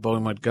 girl mode, boy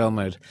mode, girl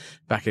mode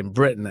back in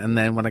Britain. And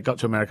then when I got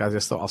to America, I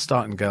just thought I'll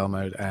start in girl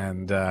mode.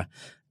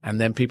 And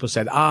then people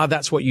said,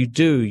 that's what you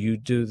do. You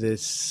do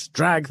this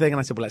drag thing. And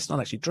I said, well, it's not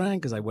actually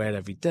drag because I wear it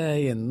every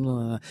day.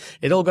 And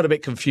it all got a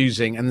bit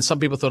confusing. And some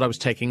people thought I was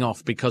taking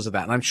off because of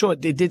that. And I'm sure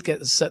it did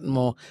get a certain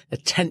more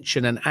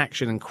attention and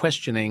action and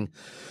questioning.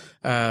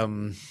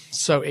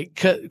 So it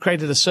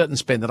created a certain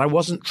spin that I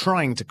wasn't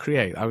trying to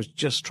create. I was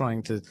just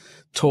trying to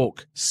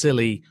talk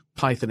silly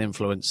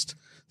Python-influenced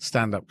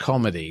stand-up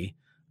comedy.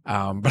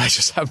 But I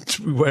just happened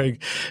to be wearing,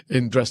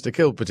 in Dressed to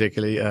Kill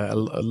particularly, a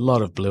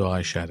lot of blue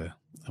eyeshadow,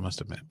 I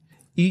must admit.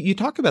 You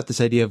talk about this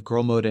idea of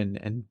girl mode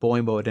and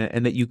boy mode,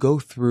 and that you go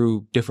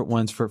through different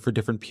ones for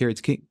different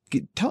periods.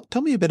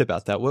 Tell me a bit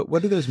about that.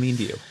 What do those mean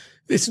to you?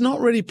 It's not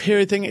really a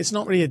period thing. It's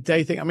not really a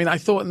day thing. I mean, I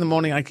thought in the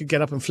morning I could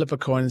get up and flip a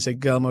coin and say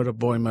girl mode or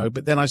boy mode,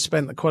 but then I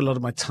spent quite a lot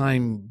of my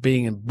time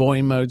being in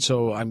boy mode,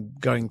 so I'm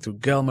going through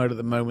girl mode at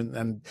the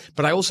moment.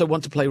 But I also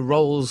want to play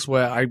roles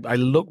where I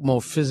look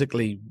more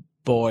physically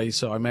boy,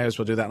 so I may as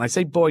well do that. And I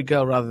say boy,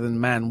 girl rather than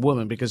man,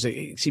 woman, because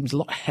it seems a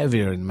lot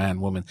heavier in man,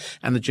 woman.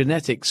 And the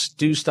genetics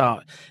do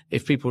start,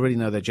 if people really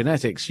know their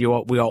genetics, we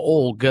are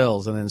all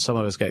girls, and then some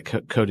of us get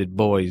coded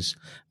boys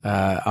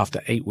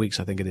after 8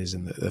 weeks, I think it is,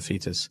 and the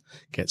fetus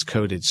gets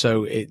coded.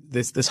 So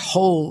this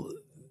whole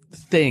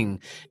thing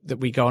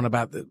that we go on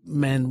about, the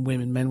men,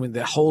 women,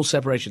 the whole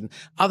separation.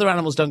 Other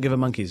animals don't give a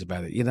monkeys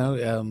about it,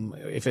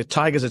 if a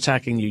tiger's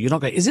attacking you, you're not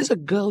going, is this a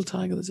girl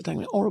tiger that's attacking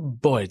me or a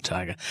boy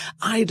tiger?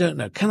 I don't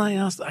know. Can I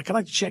ask that? Can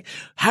I check?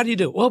 How do you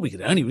do it? Well, we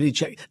can only really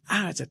check.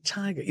 It's a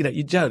tiger.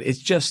 You don't. It's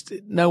just,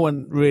 no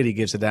one really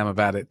gives a damn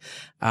about it.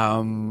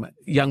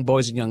 Young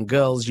boys and young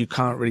girls, you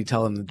can't really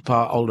tell them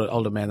apart.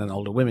 Older men and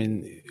older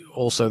women.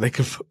 Also,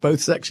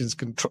 both sections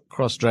can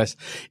cross-dress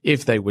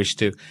if they wish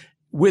to.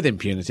 with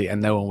impunity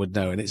and no one would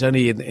know. And it's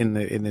only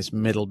in this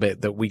middle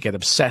bit that we get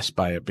obsessed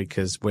by it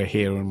because we're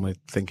here and we're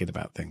thinking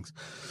about things.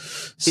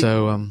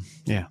 So,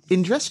 yeah.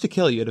 In Dress to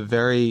Kill, you had a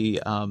very,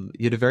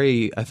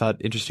 I thought,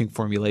 interesting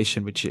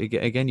formulation, which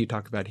again, you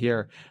talk about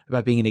here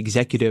about being an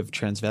executive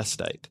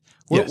transvestite.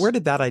 Where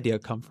did that idea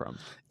come from?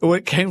 Well,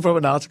 it came from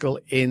an article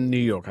in New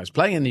York. I was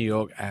playing in New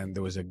York and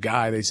there was a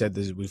guy, they said,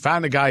 we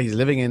found a guy, he's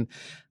living in,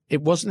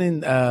 it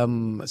wasn't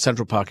in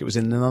Central Park. It was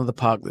in another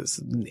park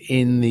that's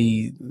in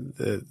the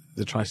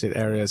tri-state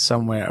area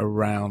somewhere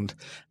around.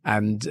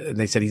 And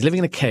they said he's living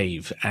in a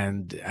cave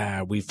and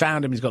we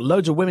found him. He's got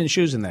loads of women's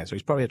shoes in there. So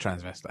he's probably a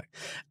transvestite.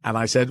 And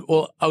I said,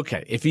 well,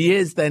 okay, if he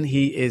is, then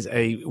he is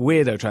a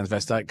weirdo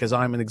transvestite because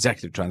I'm an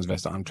executive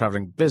transvestite. I'm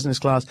traveling business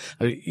class.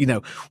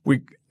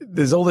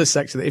 There's all this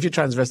section that if you're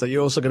transvestite,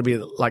 you're also going to be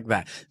like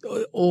that.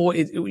 Or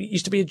it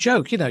used to be a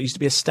joke, it used to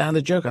be a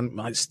standard joke and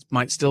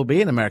might still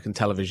be in American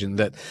television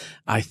that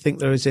I think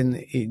there is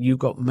in You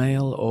Got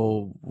Mail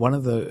or one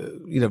of the,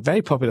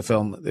 very popular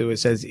film that it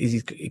says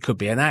it could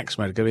be an axe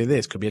murder, it could be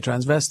this, could be a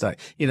transvestite.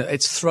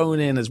 It's thrown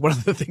in as one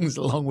of the things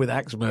along with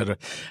axe murder.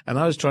 And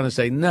I was trying to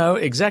say, no,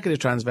 executive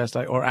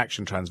transvestite or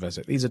action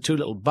transvestite. These are two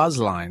little buzz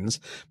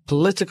lines,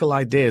 political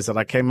ideas that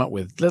I came up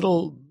with,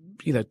 little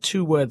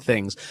 2-word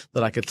things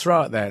that I could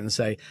throw out there and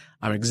say,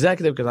 I'm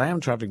executive because I am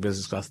traveling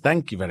business class.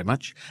 Thank you very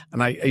much.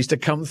 And I used to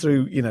come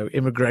through,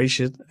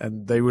 immigration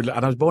and and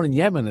I was born in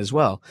Yemen as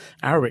well,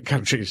 Arabic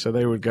country. So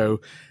they would go,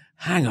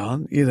 hang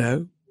on,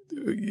 this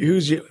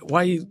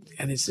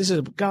is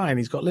a guy and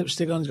he's got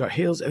lipstick on, he's got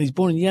heels and he's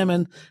born in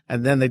Yemen.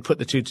 And then they'd put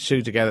the two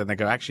together and they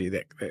go, actually,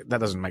 that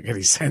doesn't make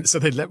any sense. So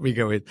they'd let me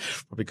go in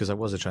because I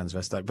was a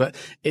transvestite, but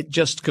it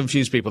just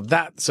confused people.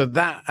 That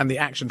and the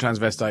action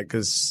transvestite,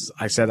 because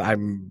I said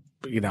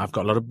I've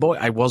got a lot of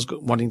I was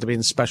wanting to be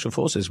in special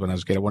forces when I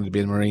was a kid. I wanted to be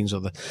in the Marines or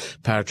the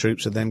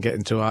paratroops and then get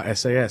into our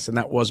SAS. And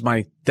that was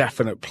my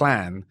definite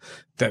plan.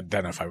 Don't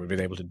know if I would have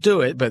been able to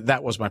do it, but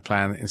that was my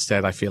plan.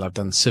 Instead, I feel I've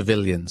done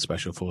civilian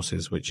special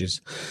forces, which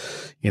is,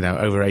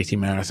 over 80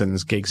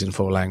 marathons, gigs in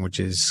 4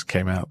 languages,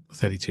 came out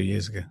 32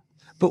 years ago.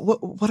 But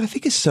what I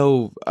think is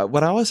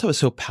what I always thought was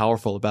so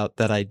powerful about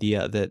that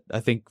idea that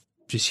I think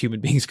just human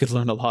beings could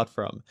learn a lot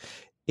from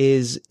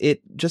is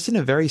it just in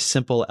a very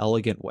simple,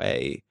 elegant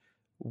way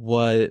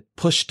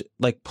pushed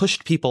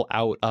people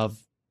out of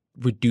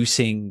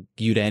reducing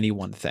you to any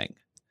one thing,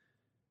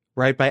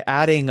 right? By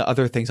adding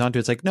other things onto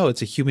it. It's like, no,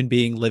 it's a human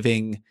being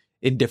living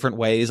in different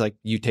ways. Like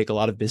you take a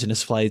lot of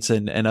business flights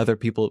and other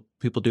people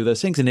do those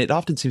things. And it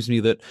often seems to me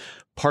that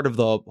part of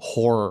the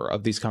horror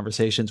of these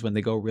conversations when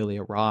they go really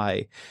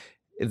awry,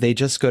 they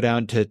just go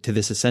down to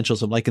this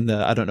essentialism, like in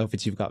I don't know if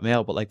it's You've Got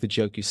Mail, but like the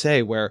joke you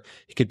say where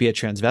he could be a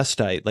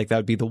transvestite, like that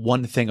would be the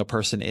one thing a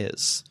person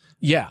is.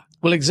 Yeah.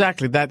 Well,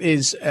 exactly. That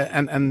is,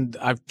 and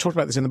I've talked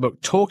about this in the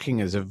book. Talking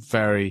is a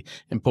very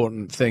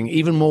important thing,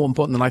 even more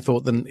important than I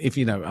thought. Than if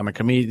I'm a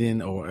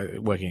comedian or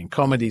working in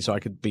comedy, so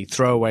I could be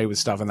throwaway with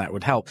stuff, and that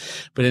would help.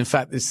 But in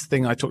fact, this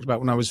thing I talked about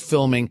when I was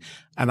filming,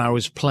 and I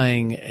was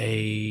playing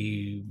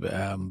a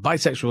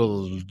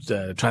bisexual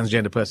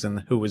transgender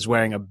person who was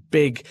wearing a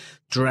big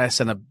dress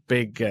and a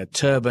big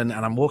turban,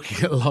 and I'm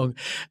walking along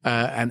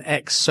an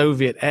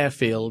ex-Soviet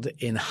airfield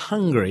in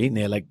Hungary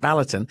near Lake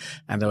Balaton,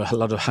 and there were a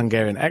lot of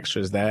Hungarian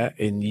extras there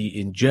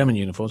in German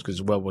uniforms because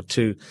it's a World War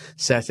II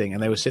setting,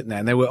 and they were sitting there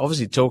and they were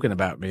obviously talking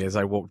about me as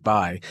I walked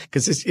by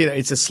because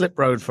it's a slip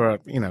road for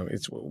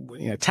it's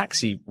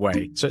taxi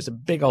way, so it's a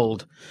big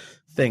old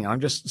thing. I'm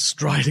just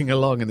striding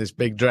along in this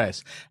big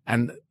dress,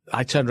 and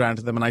I turned around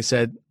to them and I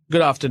said,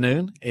 "Good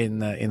afternoon"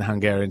 in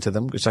Hungarian to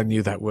them, because I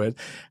knew that word,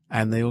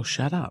 and they all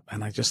shut up.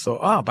 And I just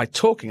thought, by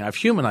talking, I've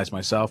humanized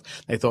myself.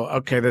 They thought,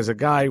 okay, there's a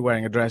guy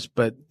wearing a dress,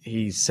 but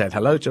he said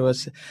hello to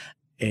us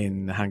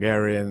in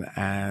Hungarian,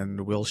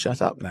 and we'll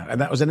shut up now.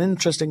 And that was an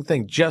interesting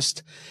thing.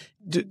 Just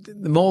the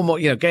more and more,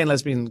 gay and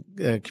lesbian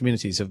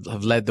communities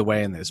have led the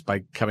way in this by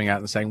coming out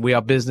and saying, we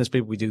are business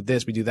people, we do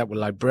this, we do that, we're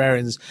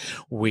librarians,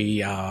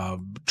 we are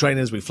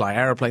trainers, we fly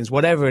airplanes,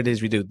 whatever it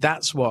is we do.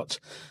 That's what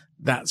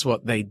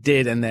they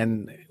did. And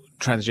then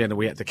transgender,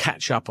 we had to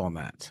catch up on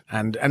that.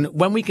 And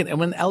when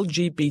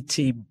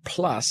LGBT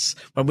plus,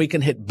 when we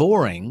can hit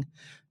boring,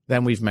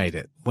 then we've made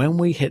it. When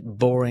we hit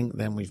boring,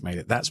 then we've made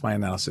it. That's my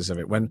analysis of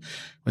it. When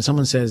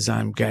someone says,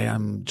 I'm gay,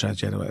 I'm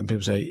transgender, and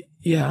people say,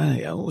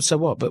 yeah, so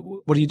what? But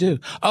what do you do?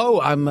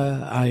 Oh, I'm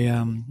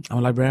a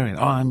librarian.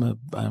 Oh, I'm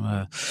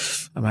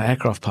an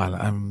aircraft pilot.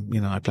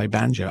 I play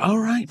banjo. Oh,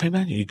 right, play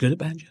banjo. You're good at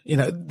banjo.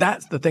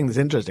 That's the thing that's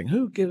interesting.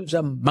 Who gives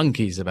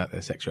monkeys about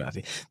their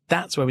sexuality?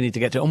 That's where we need to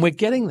get to. And we're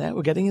getting there.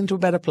 We're getting into a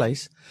better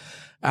place.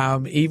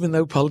 Even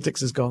though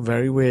politics has gone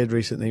very weird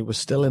recently, we're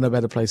still in a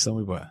better place than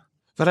we were.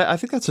 But I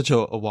think that's such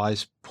a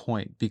wise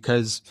point,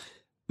 because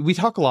we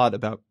talk a lot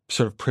about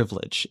sort of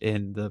privilege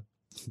in the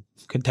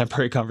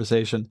contemporary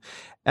conversation.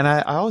 And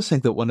I always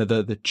think that one of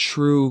the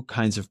true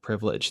kinds of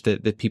privilege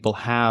that people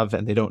have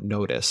and they don't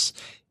notice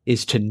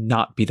is to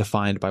not be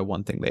defined by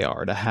one thing they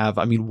are. To have,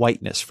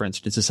 whiteness, for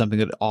instance, is something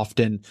that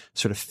often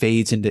sort of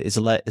is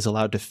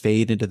allowed to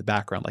fade into the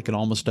background, like it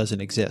almost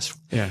doesn't exist.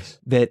 Yes.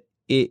 That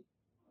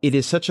it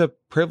is such a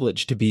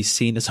privilege to be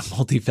seen as a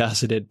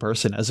multifaceted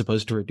person as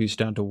opposed to reduced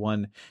down to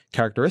one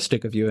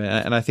characteristic of you.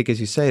 And I think, as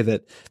you say,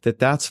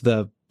 that's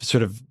the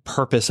sort of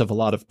purpose of a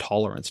lot of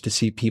tolerance, to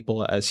see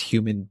people as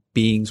human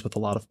beings with a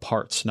lot of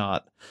parts,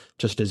 not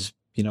just as,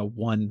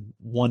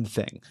 one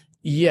thing.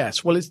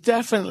 Yes. Well, it's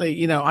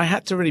definitely, I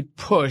had to really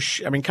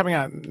push. I mean, coming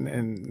out in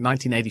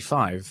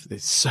 1985,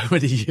 it's so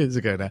many years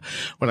ago now,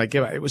 when I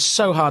gave out, it was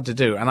so hard to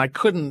do. And I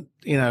couldn't,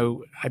 I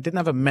didn't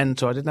have a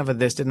mentor. I didn't have a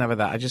this, didn't have a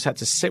that. I just had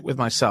to sit with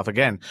myself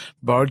again,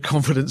 borrowed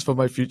confidence from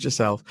my future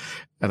self.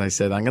 And I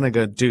said, I'm going to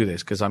go do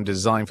this because I'm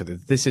designed for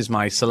this. This is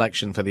my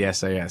selection for the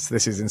SAS.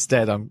 This is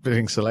instead, I'm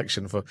doing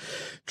selection for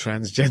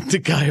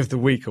transgender guy of the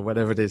week or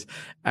whatever it is.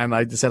 And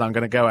I said, I'm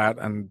going to go out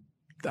and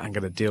I'm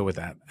going to deal with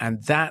that.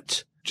 And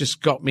that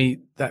just got me,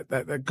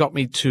 that got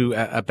me to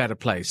a better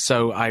place.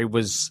 So I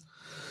was,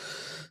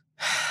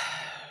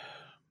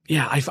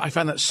 I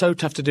found that so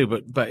tough to do,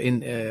 but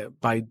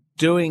by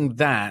doing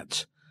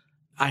that,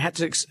 I had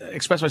to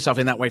express myself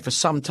in that way for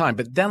some time,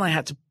 but then I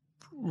had to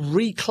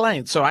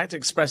reclaim. So I had to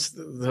express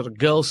the sort of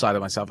girl side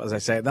of myself, as I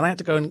say. Then I had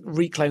to go and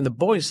reclaim the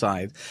boy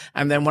side.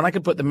 And then when I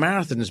could put the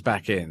marathons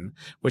back in,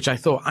 which I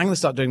thought, I'm going to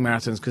start doing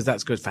marathons because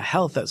that's good for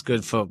health. That's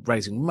good for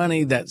raising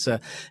money. That's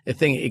a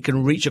thing. It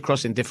can reach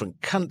across in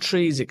different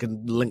countries. It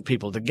can link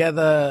people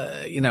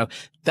together.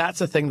 That's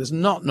a thing that's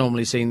not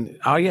normally seen.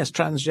 Oh, yes,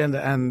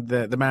 transgender and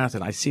the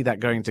marathon. I see that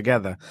going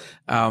together.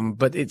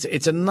 But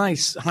it's a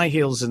nice high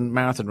heels and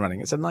marathon running.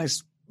 It's a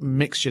nice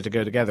mixture to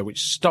go together,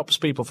 which stops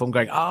people from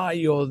going,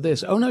 you're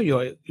this. Oh no,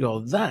 you're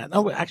that.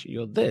 Oh, actually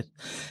you're this.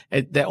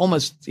 They're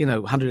almost,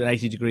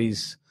 180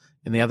 degrees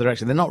in the other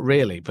direction. They're not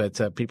really,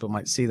 but people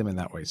might see them in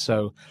that way.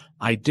 So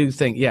I do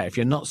think, if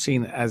you're not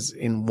seen as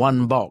in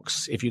one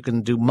box, if you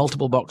can do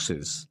multiple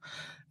boxes,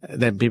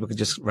 then people could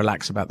just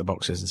relax about the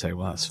boxes and say,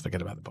 well, let's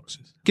forget about the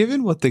boxes.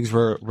 Given what things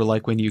were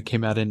like when you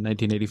came out in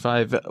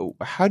 1985,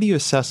 how do you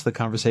assess the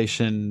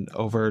conversation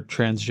over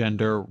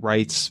transgender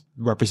rights,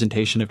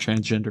 representation of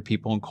transgender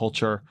people in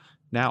culture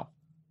now?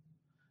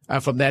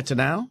 From there to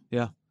now?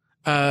 Yeah.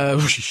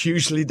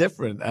 Hugely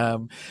different.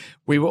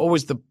 We were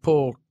always the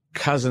poor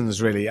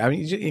cousins, really. I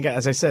mean,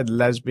 as I said,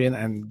 lesbian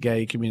and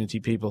gay community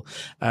people,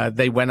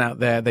 they went out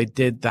there, they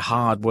did the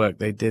hard work,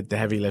 they did the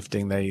heavy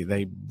lifting,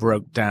 they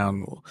broke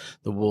down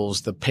the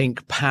walls. The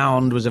pink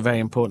pound was a very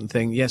important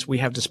thing. Yes, we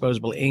have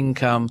disposable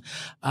income.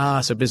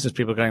 So business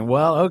people are going,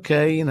 well,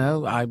 okay,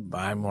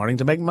 I'm wanting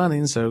to make money.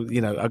 And so,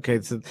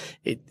 okay, so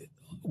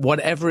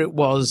whatever it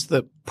was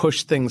that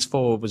pushed things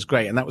forward was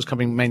great. And that was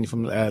coming mainly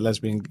from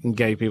lesbian and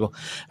gay people,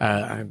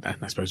 and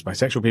I suppose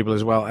bisexual people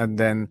as well. And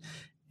then,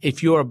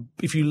 if you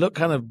look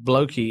kind of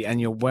blokey and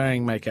you're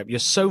wearing makeup, you're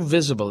so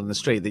visible in the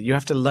street that you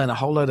have to learn a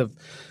whole load of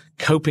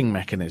coping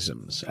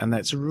mechanisms. And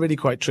that's really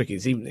quite tricky.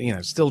 It's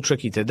even, still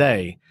tricky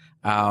today.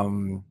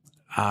 I've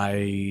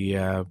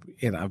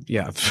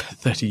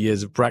 30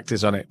 years of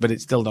practice on it, but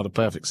it's still not a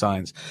perfect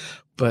science.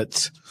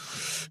 But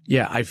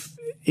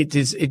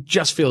it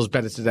just feels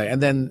better today.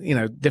 And then,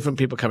 different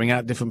people coming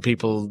out, different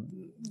people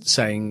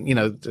saying,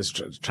 there's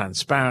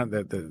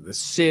transparent, the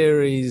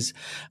series,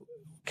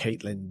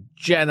 Caitlyn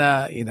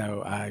Jenner,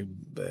 I'm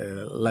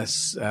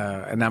less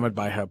enamored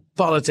by her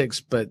politics,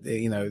 but,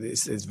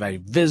 it's very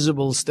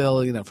visible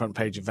still, front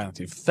page of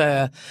Vanity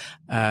Fair.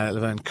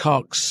 Laverne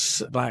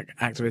Cox, black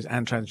activist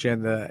and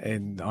transgender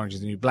in Orange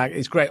is the New Black.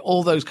 It's great.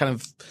 All those kind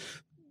of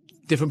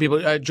different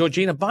people.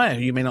 Georgina Beyer,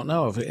 who you may not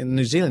know of, in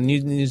New Zealand,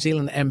 New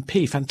Zealand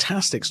MP,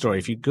 fantastic story.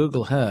 If you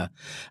Google her,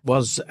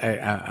 was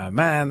a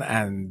man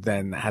and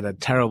then had a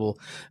terrible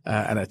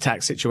an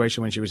attack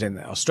situation when she was in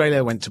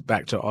Australia, went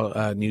back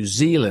to New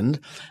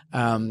Zealand,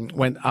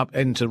 went up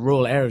into the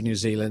rural area of New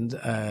Zealand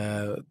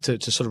to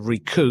sort of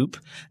recoup,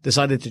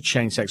 decided to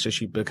change sex so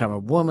she'd become a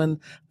woman.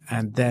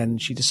 And then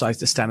she decides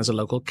to stand as a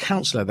local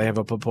councillor. They have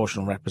a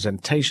proportional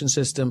representation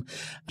system.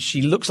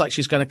 She looks like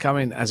she's going to come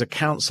in as a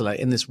councillor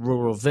in this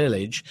rural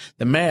village.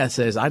 The mayor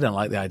says, I don't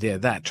like the idea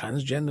of that.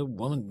 Transgender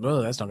woman,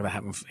 that's not going to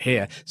happen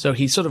here. So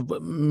he sort of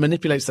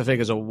manipulates the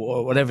figures or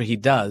whatever he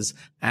does.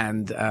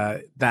 And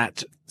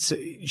that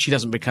she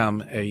doesn't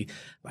become a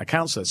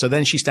councillor. So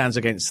then she stands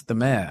against the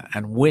mayor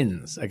and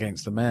wins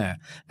against the mayor.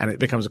 And it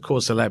becomes a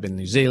cause celeb in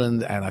New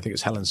Zealand. And I think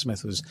it's Helen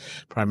Smith was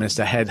Prime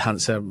Minister,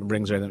 headhunts her,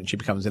 brings her in, and she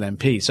becomes an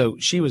MP. So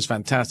she was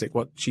fantastic,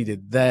 what she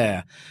did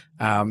there.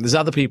 There's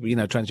other people,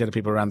 transgender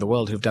people around the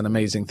world who've done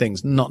amazing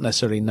things, not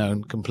necessarily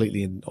known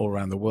completely all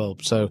around the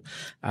world. So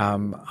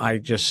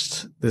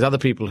there's other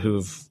people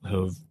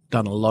who've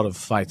done a lot of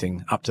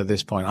fighting up to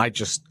this point. I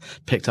just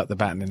picked up the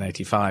baton in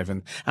 85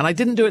 and I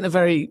didn't do it in a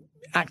very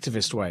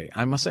activist way.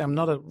 I must say I'm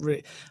not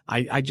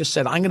I just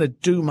said, I'm going to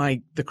do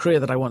the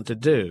career that I want to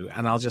do.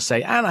 And I'll just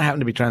say, and I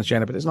happen to be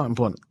transgender, but it's not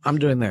important. I'm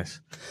doing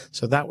this.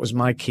 So that was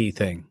my key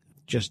thing.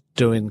 Just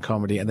doing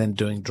comedy and then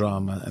doing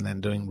drama and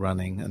then doing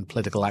running and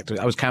political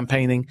activism. I was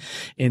campaigning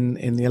in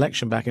the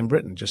election back in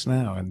Britain just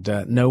now, and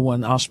no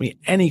one asked me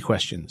any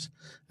questions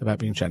about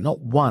being trans. Not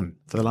one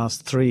for the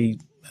last 3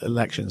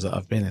 elections that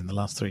I've been in, the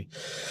last 2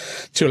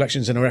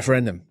 elections and a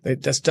referendum.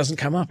 It just doesn't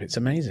come up. It's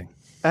amazing.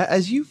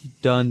 As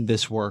you've done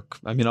this work,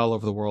 I mean, all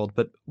over the world,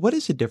 but what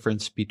is the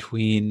difference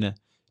between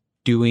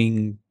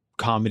doing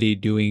comedy,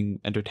 doing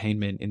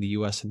entertainment in the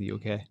US and the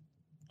UK?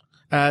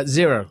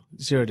 Zero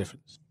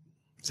difference.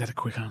 Is that a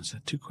quick answer?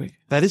 Too quick?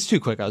 That is too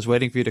quick. I was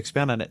waiting for you to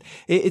expand on it.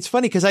 It's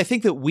funny because I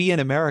think that we in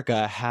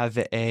America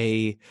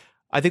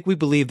I think we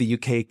believe the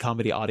UK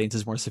comedy audience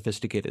is more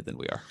sophisticated than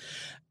we are.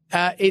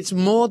 It's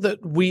more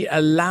that we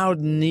allowed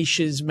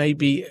niches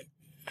maybe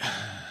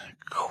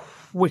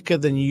quicker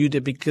than you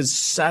did, because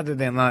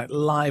Saturday Night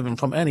Live and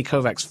from Ernie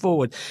Kovacs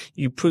forward,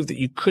 you proved that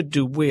you could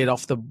do weird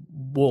off the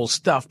wall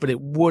stuff, but it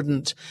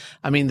wouldn't.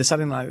 I mean, the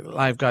Saturday Night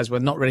Live guys were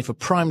not ready for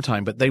prime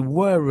time, but they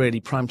were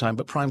really prime time,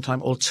 but prime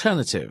time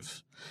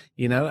alternative.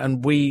 You know,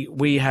 and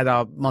we had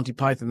our Monty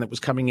Python that was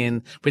coming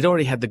in. We'd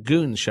already had the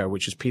Goon show,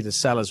 which was Peter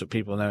Sellers, what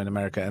people know in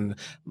America,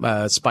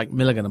 and Spike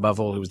Milligan, above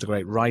all, who was the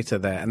great writer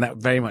there. And that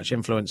very much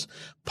influenced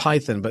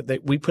Python. But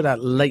we put out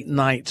late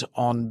night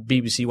on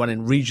BBC One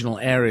in regional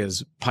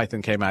areas.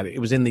 Python came out. It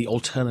was in the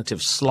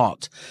alternative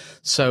slot.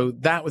 So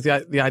that was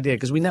the idea,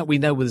 because we know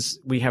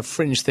we have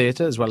fringe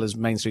theatre as well as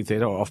mainstream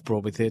theatre, or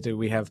off-Broadway theatre.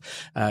 We have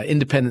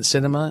independent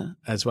cinema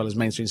as well as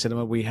mainstream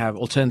cinema. We have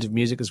alternative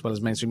music as well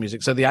as mainstream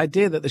music. So the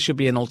idea that there should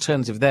be an alternative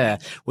there,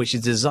 which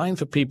is designed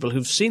for people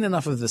who've seen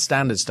enough of the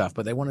standard stuff,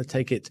 but they want to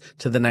take it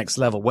to the next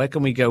level. Where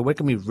can we go? Where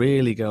can we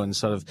really go and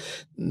sort of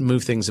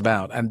move things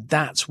about? And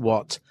that's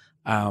what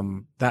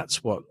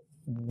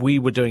we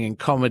were doing in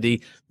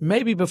comedy,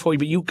 maybe before you,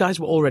 but you guys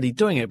were already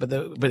doing it. But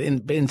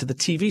into the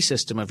TV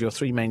system of your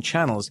three main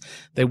channels,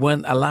 they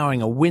weren't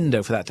allowing a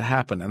window for that to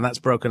happen, and that's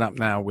broken up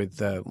now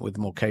with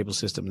more cable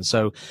system. And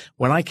so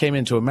when I came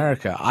into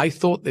America, I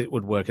thought that it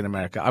would work in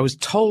America. I was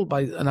told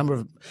by a number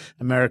of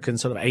American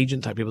sort of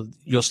agent type people,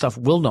 your stuff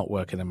will not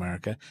work in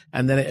America,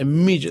 and then it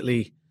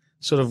immediately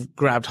sort of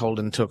grabbed hold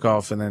and took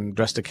off, and then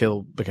Dressed to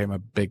Kill became a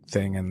big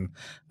thing,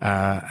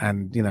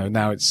 and you know,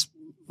 now it's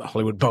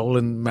Hollywood Bowl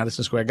and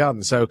Madison Square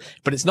Garden. So,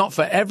 but it's not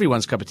for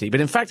everyone's cup of tea. But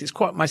in fact,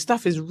 my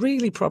stuff is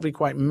really probably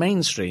quite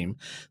mainstream.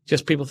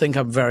 Just people think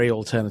I'm very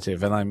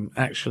alternative, and I'm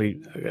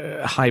actually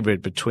a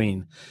hybrid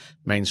between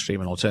mainstream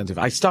and alternative.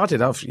 I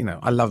started off, you know,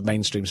 I loved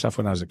mainstream stuff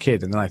when I was a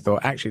kid, and then I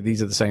thought, actually,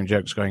 these are the same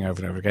jokes going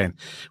over and over again.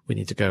 We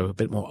need to go a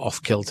bit more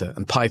off kilter.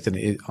 And Python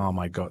oh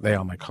my God, they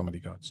are my comedy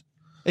gods.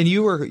 And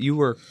you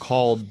were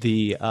called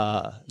the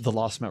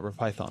Lost Member of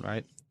Python,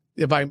 right?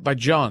 Yeah, by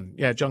John.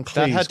 Yeah, John Cleese.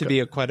 That had to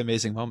be a quite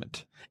amazing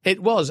moment. It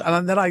was.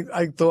 And then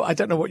I thought, I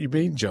don't know what you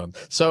mean, John.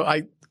 So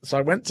I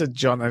went to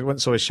John, I went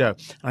and saw his show, and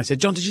I said,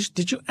 John,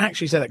 did you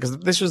actually say that? Because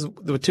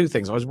there were two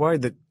things. I was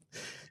worried that,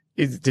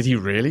 did he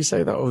really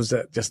say that, or was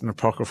that just an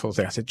apocryphal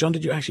thing? I said, John,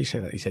 did you actually say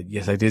that? He said,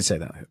 yes, I did say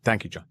that.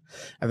 Thank you, John.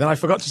 And then I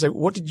forgot to say,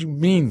 what did you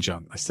mean,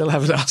 John? I still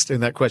haven't asked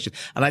him that question.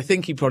 And I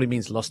think he probably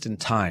means lost in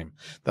time,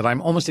 that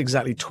I'm almost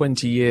exactly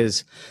 20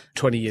 years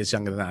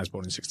younger than that. I was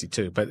born in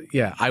 62. But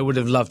yeah, I would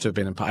have loved to have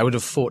been in Python. I would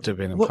have fought to have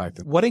been in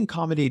Python. What in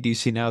comedy do you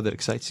see now that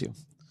excites you?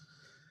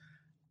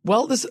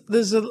 Well,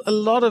 there's a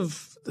lot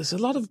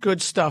of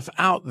good stuff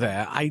out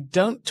there.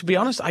 To be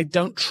honest, I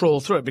don't trawl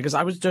through it, because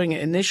I was doing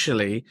it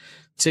initially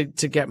to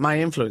get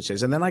my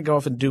influences, and then I go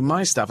off and do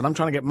my stuff, and I'm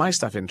trying to get my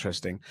stuff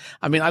interesting.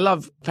 I mean, I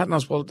love Patton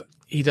Oswalt.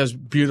 He does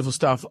beautiful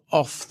stuff,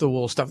 off the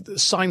wall stuff.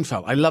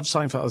 Seinfeld. I love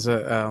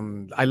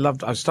Seinfeld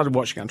I started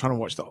watching it. I'm trying to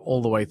watch that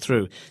all the way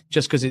through,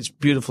 just because it's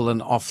beautiful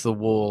and off the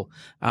wall.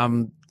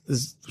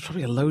 There's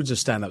probably loads of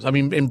stand-ups. I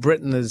mean, in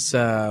Britain, there's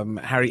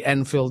Harry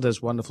Enfield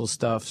does wonderful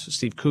stuff.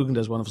 Steve Coogan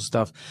does wonderful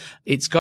stuff. It's got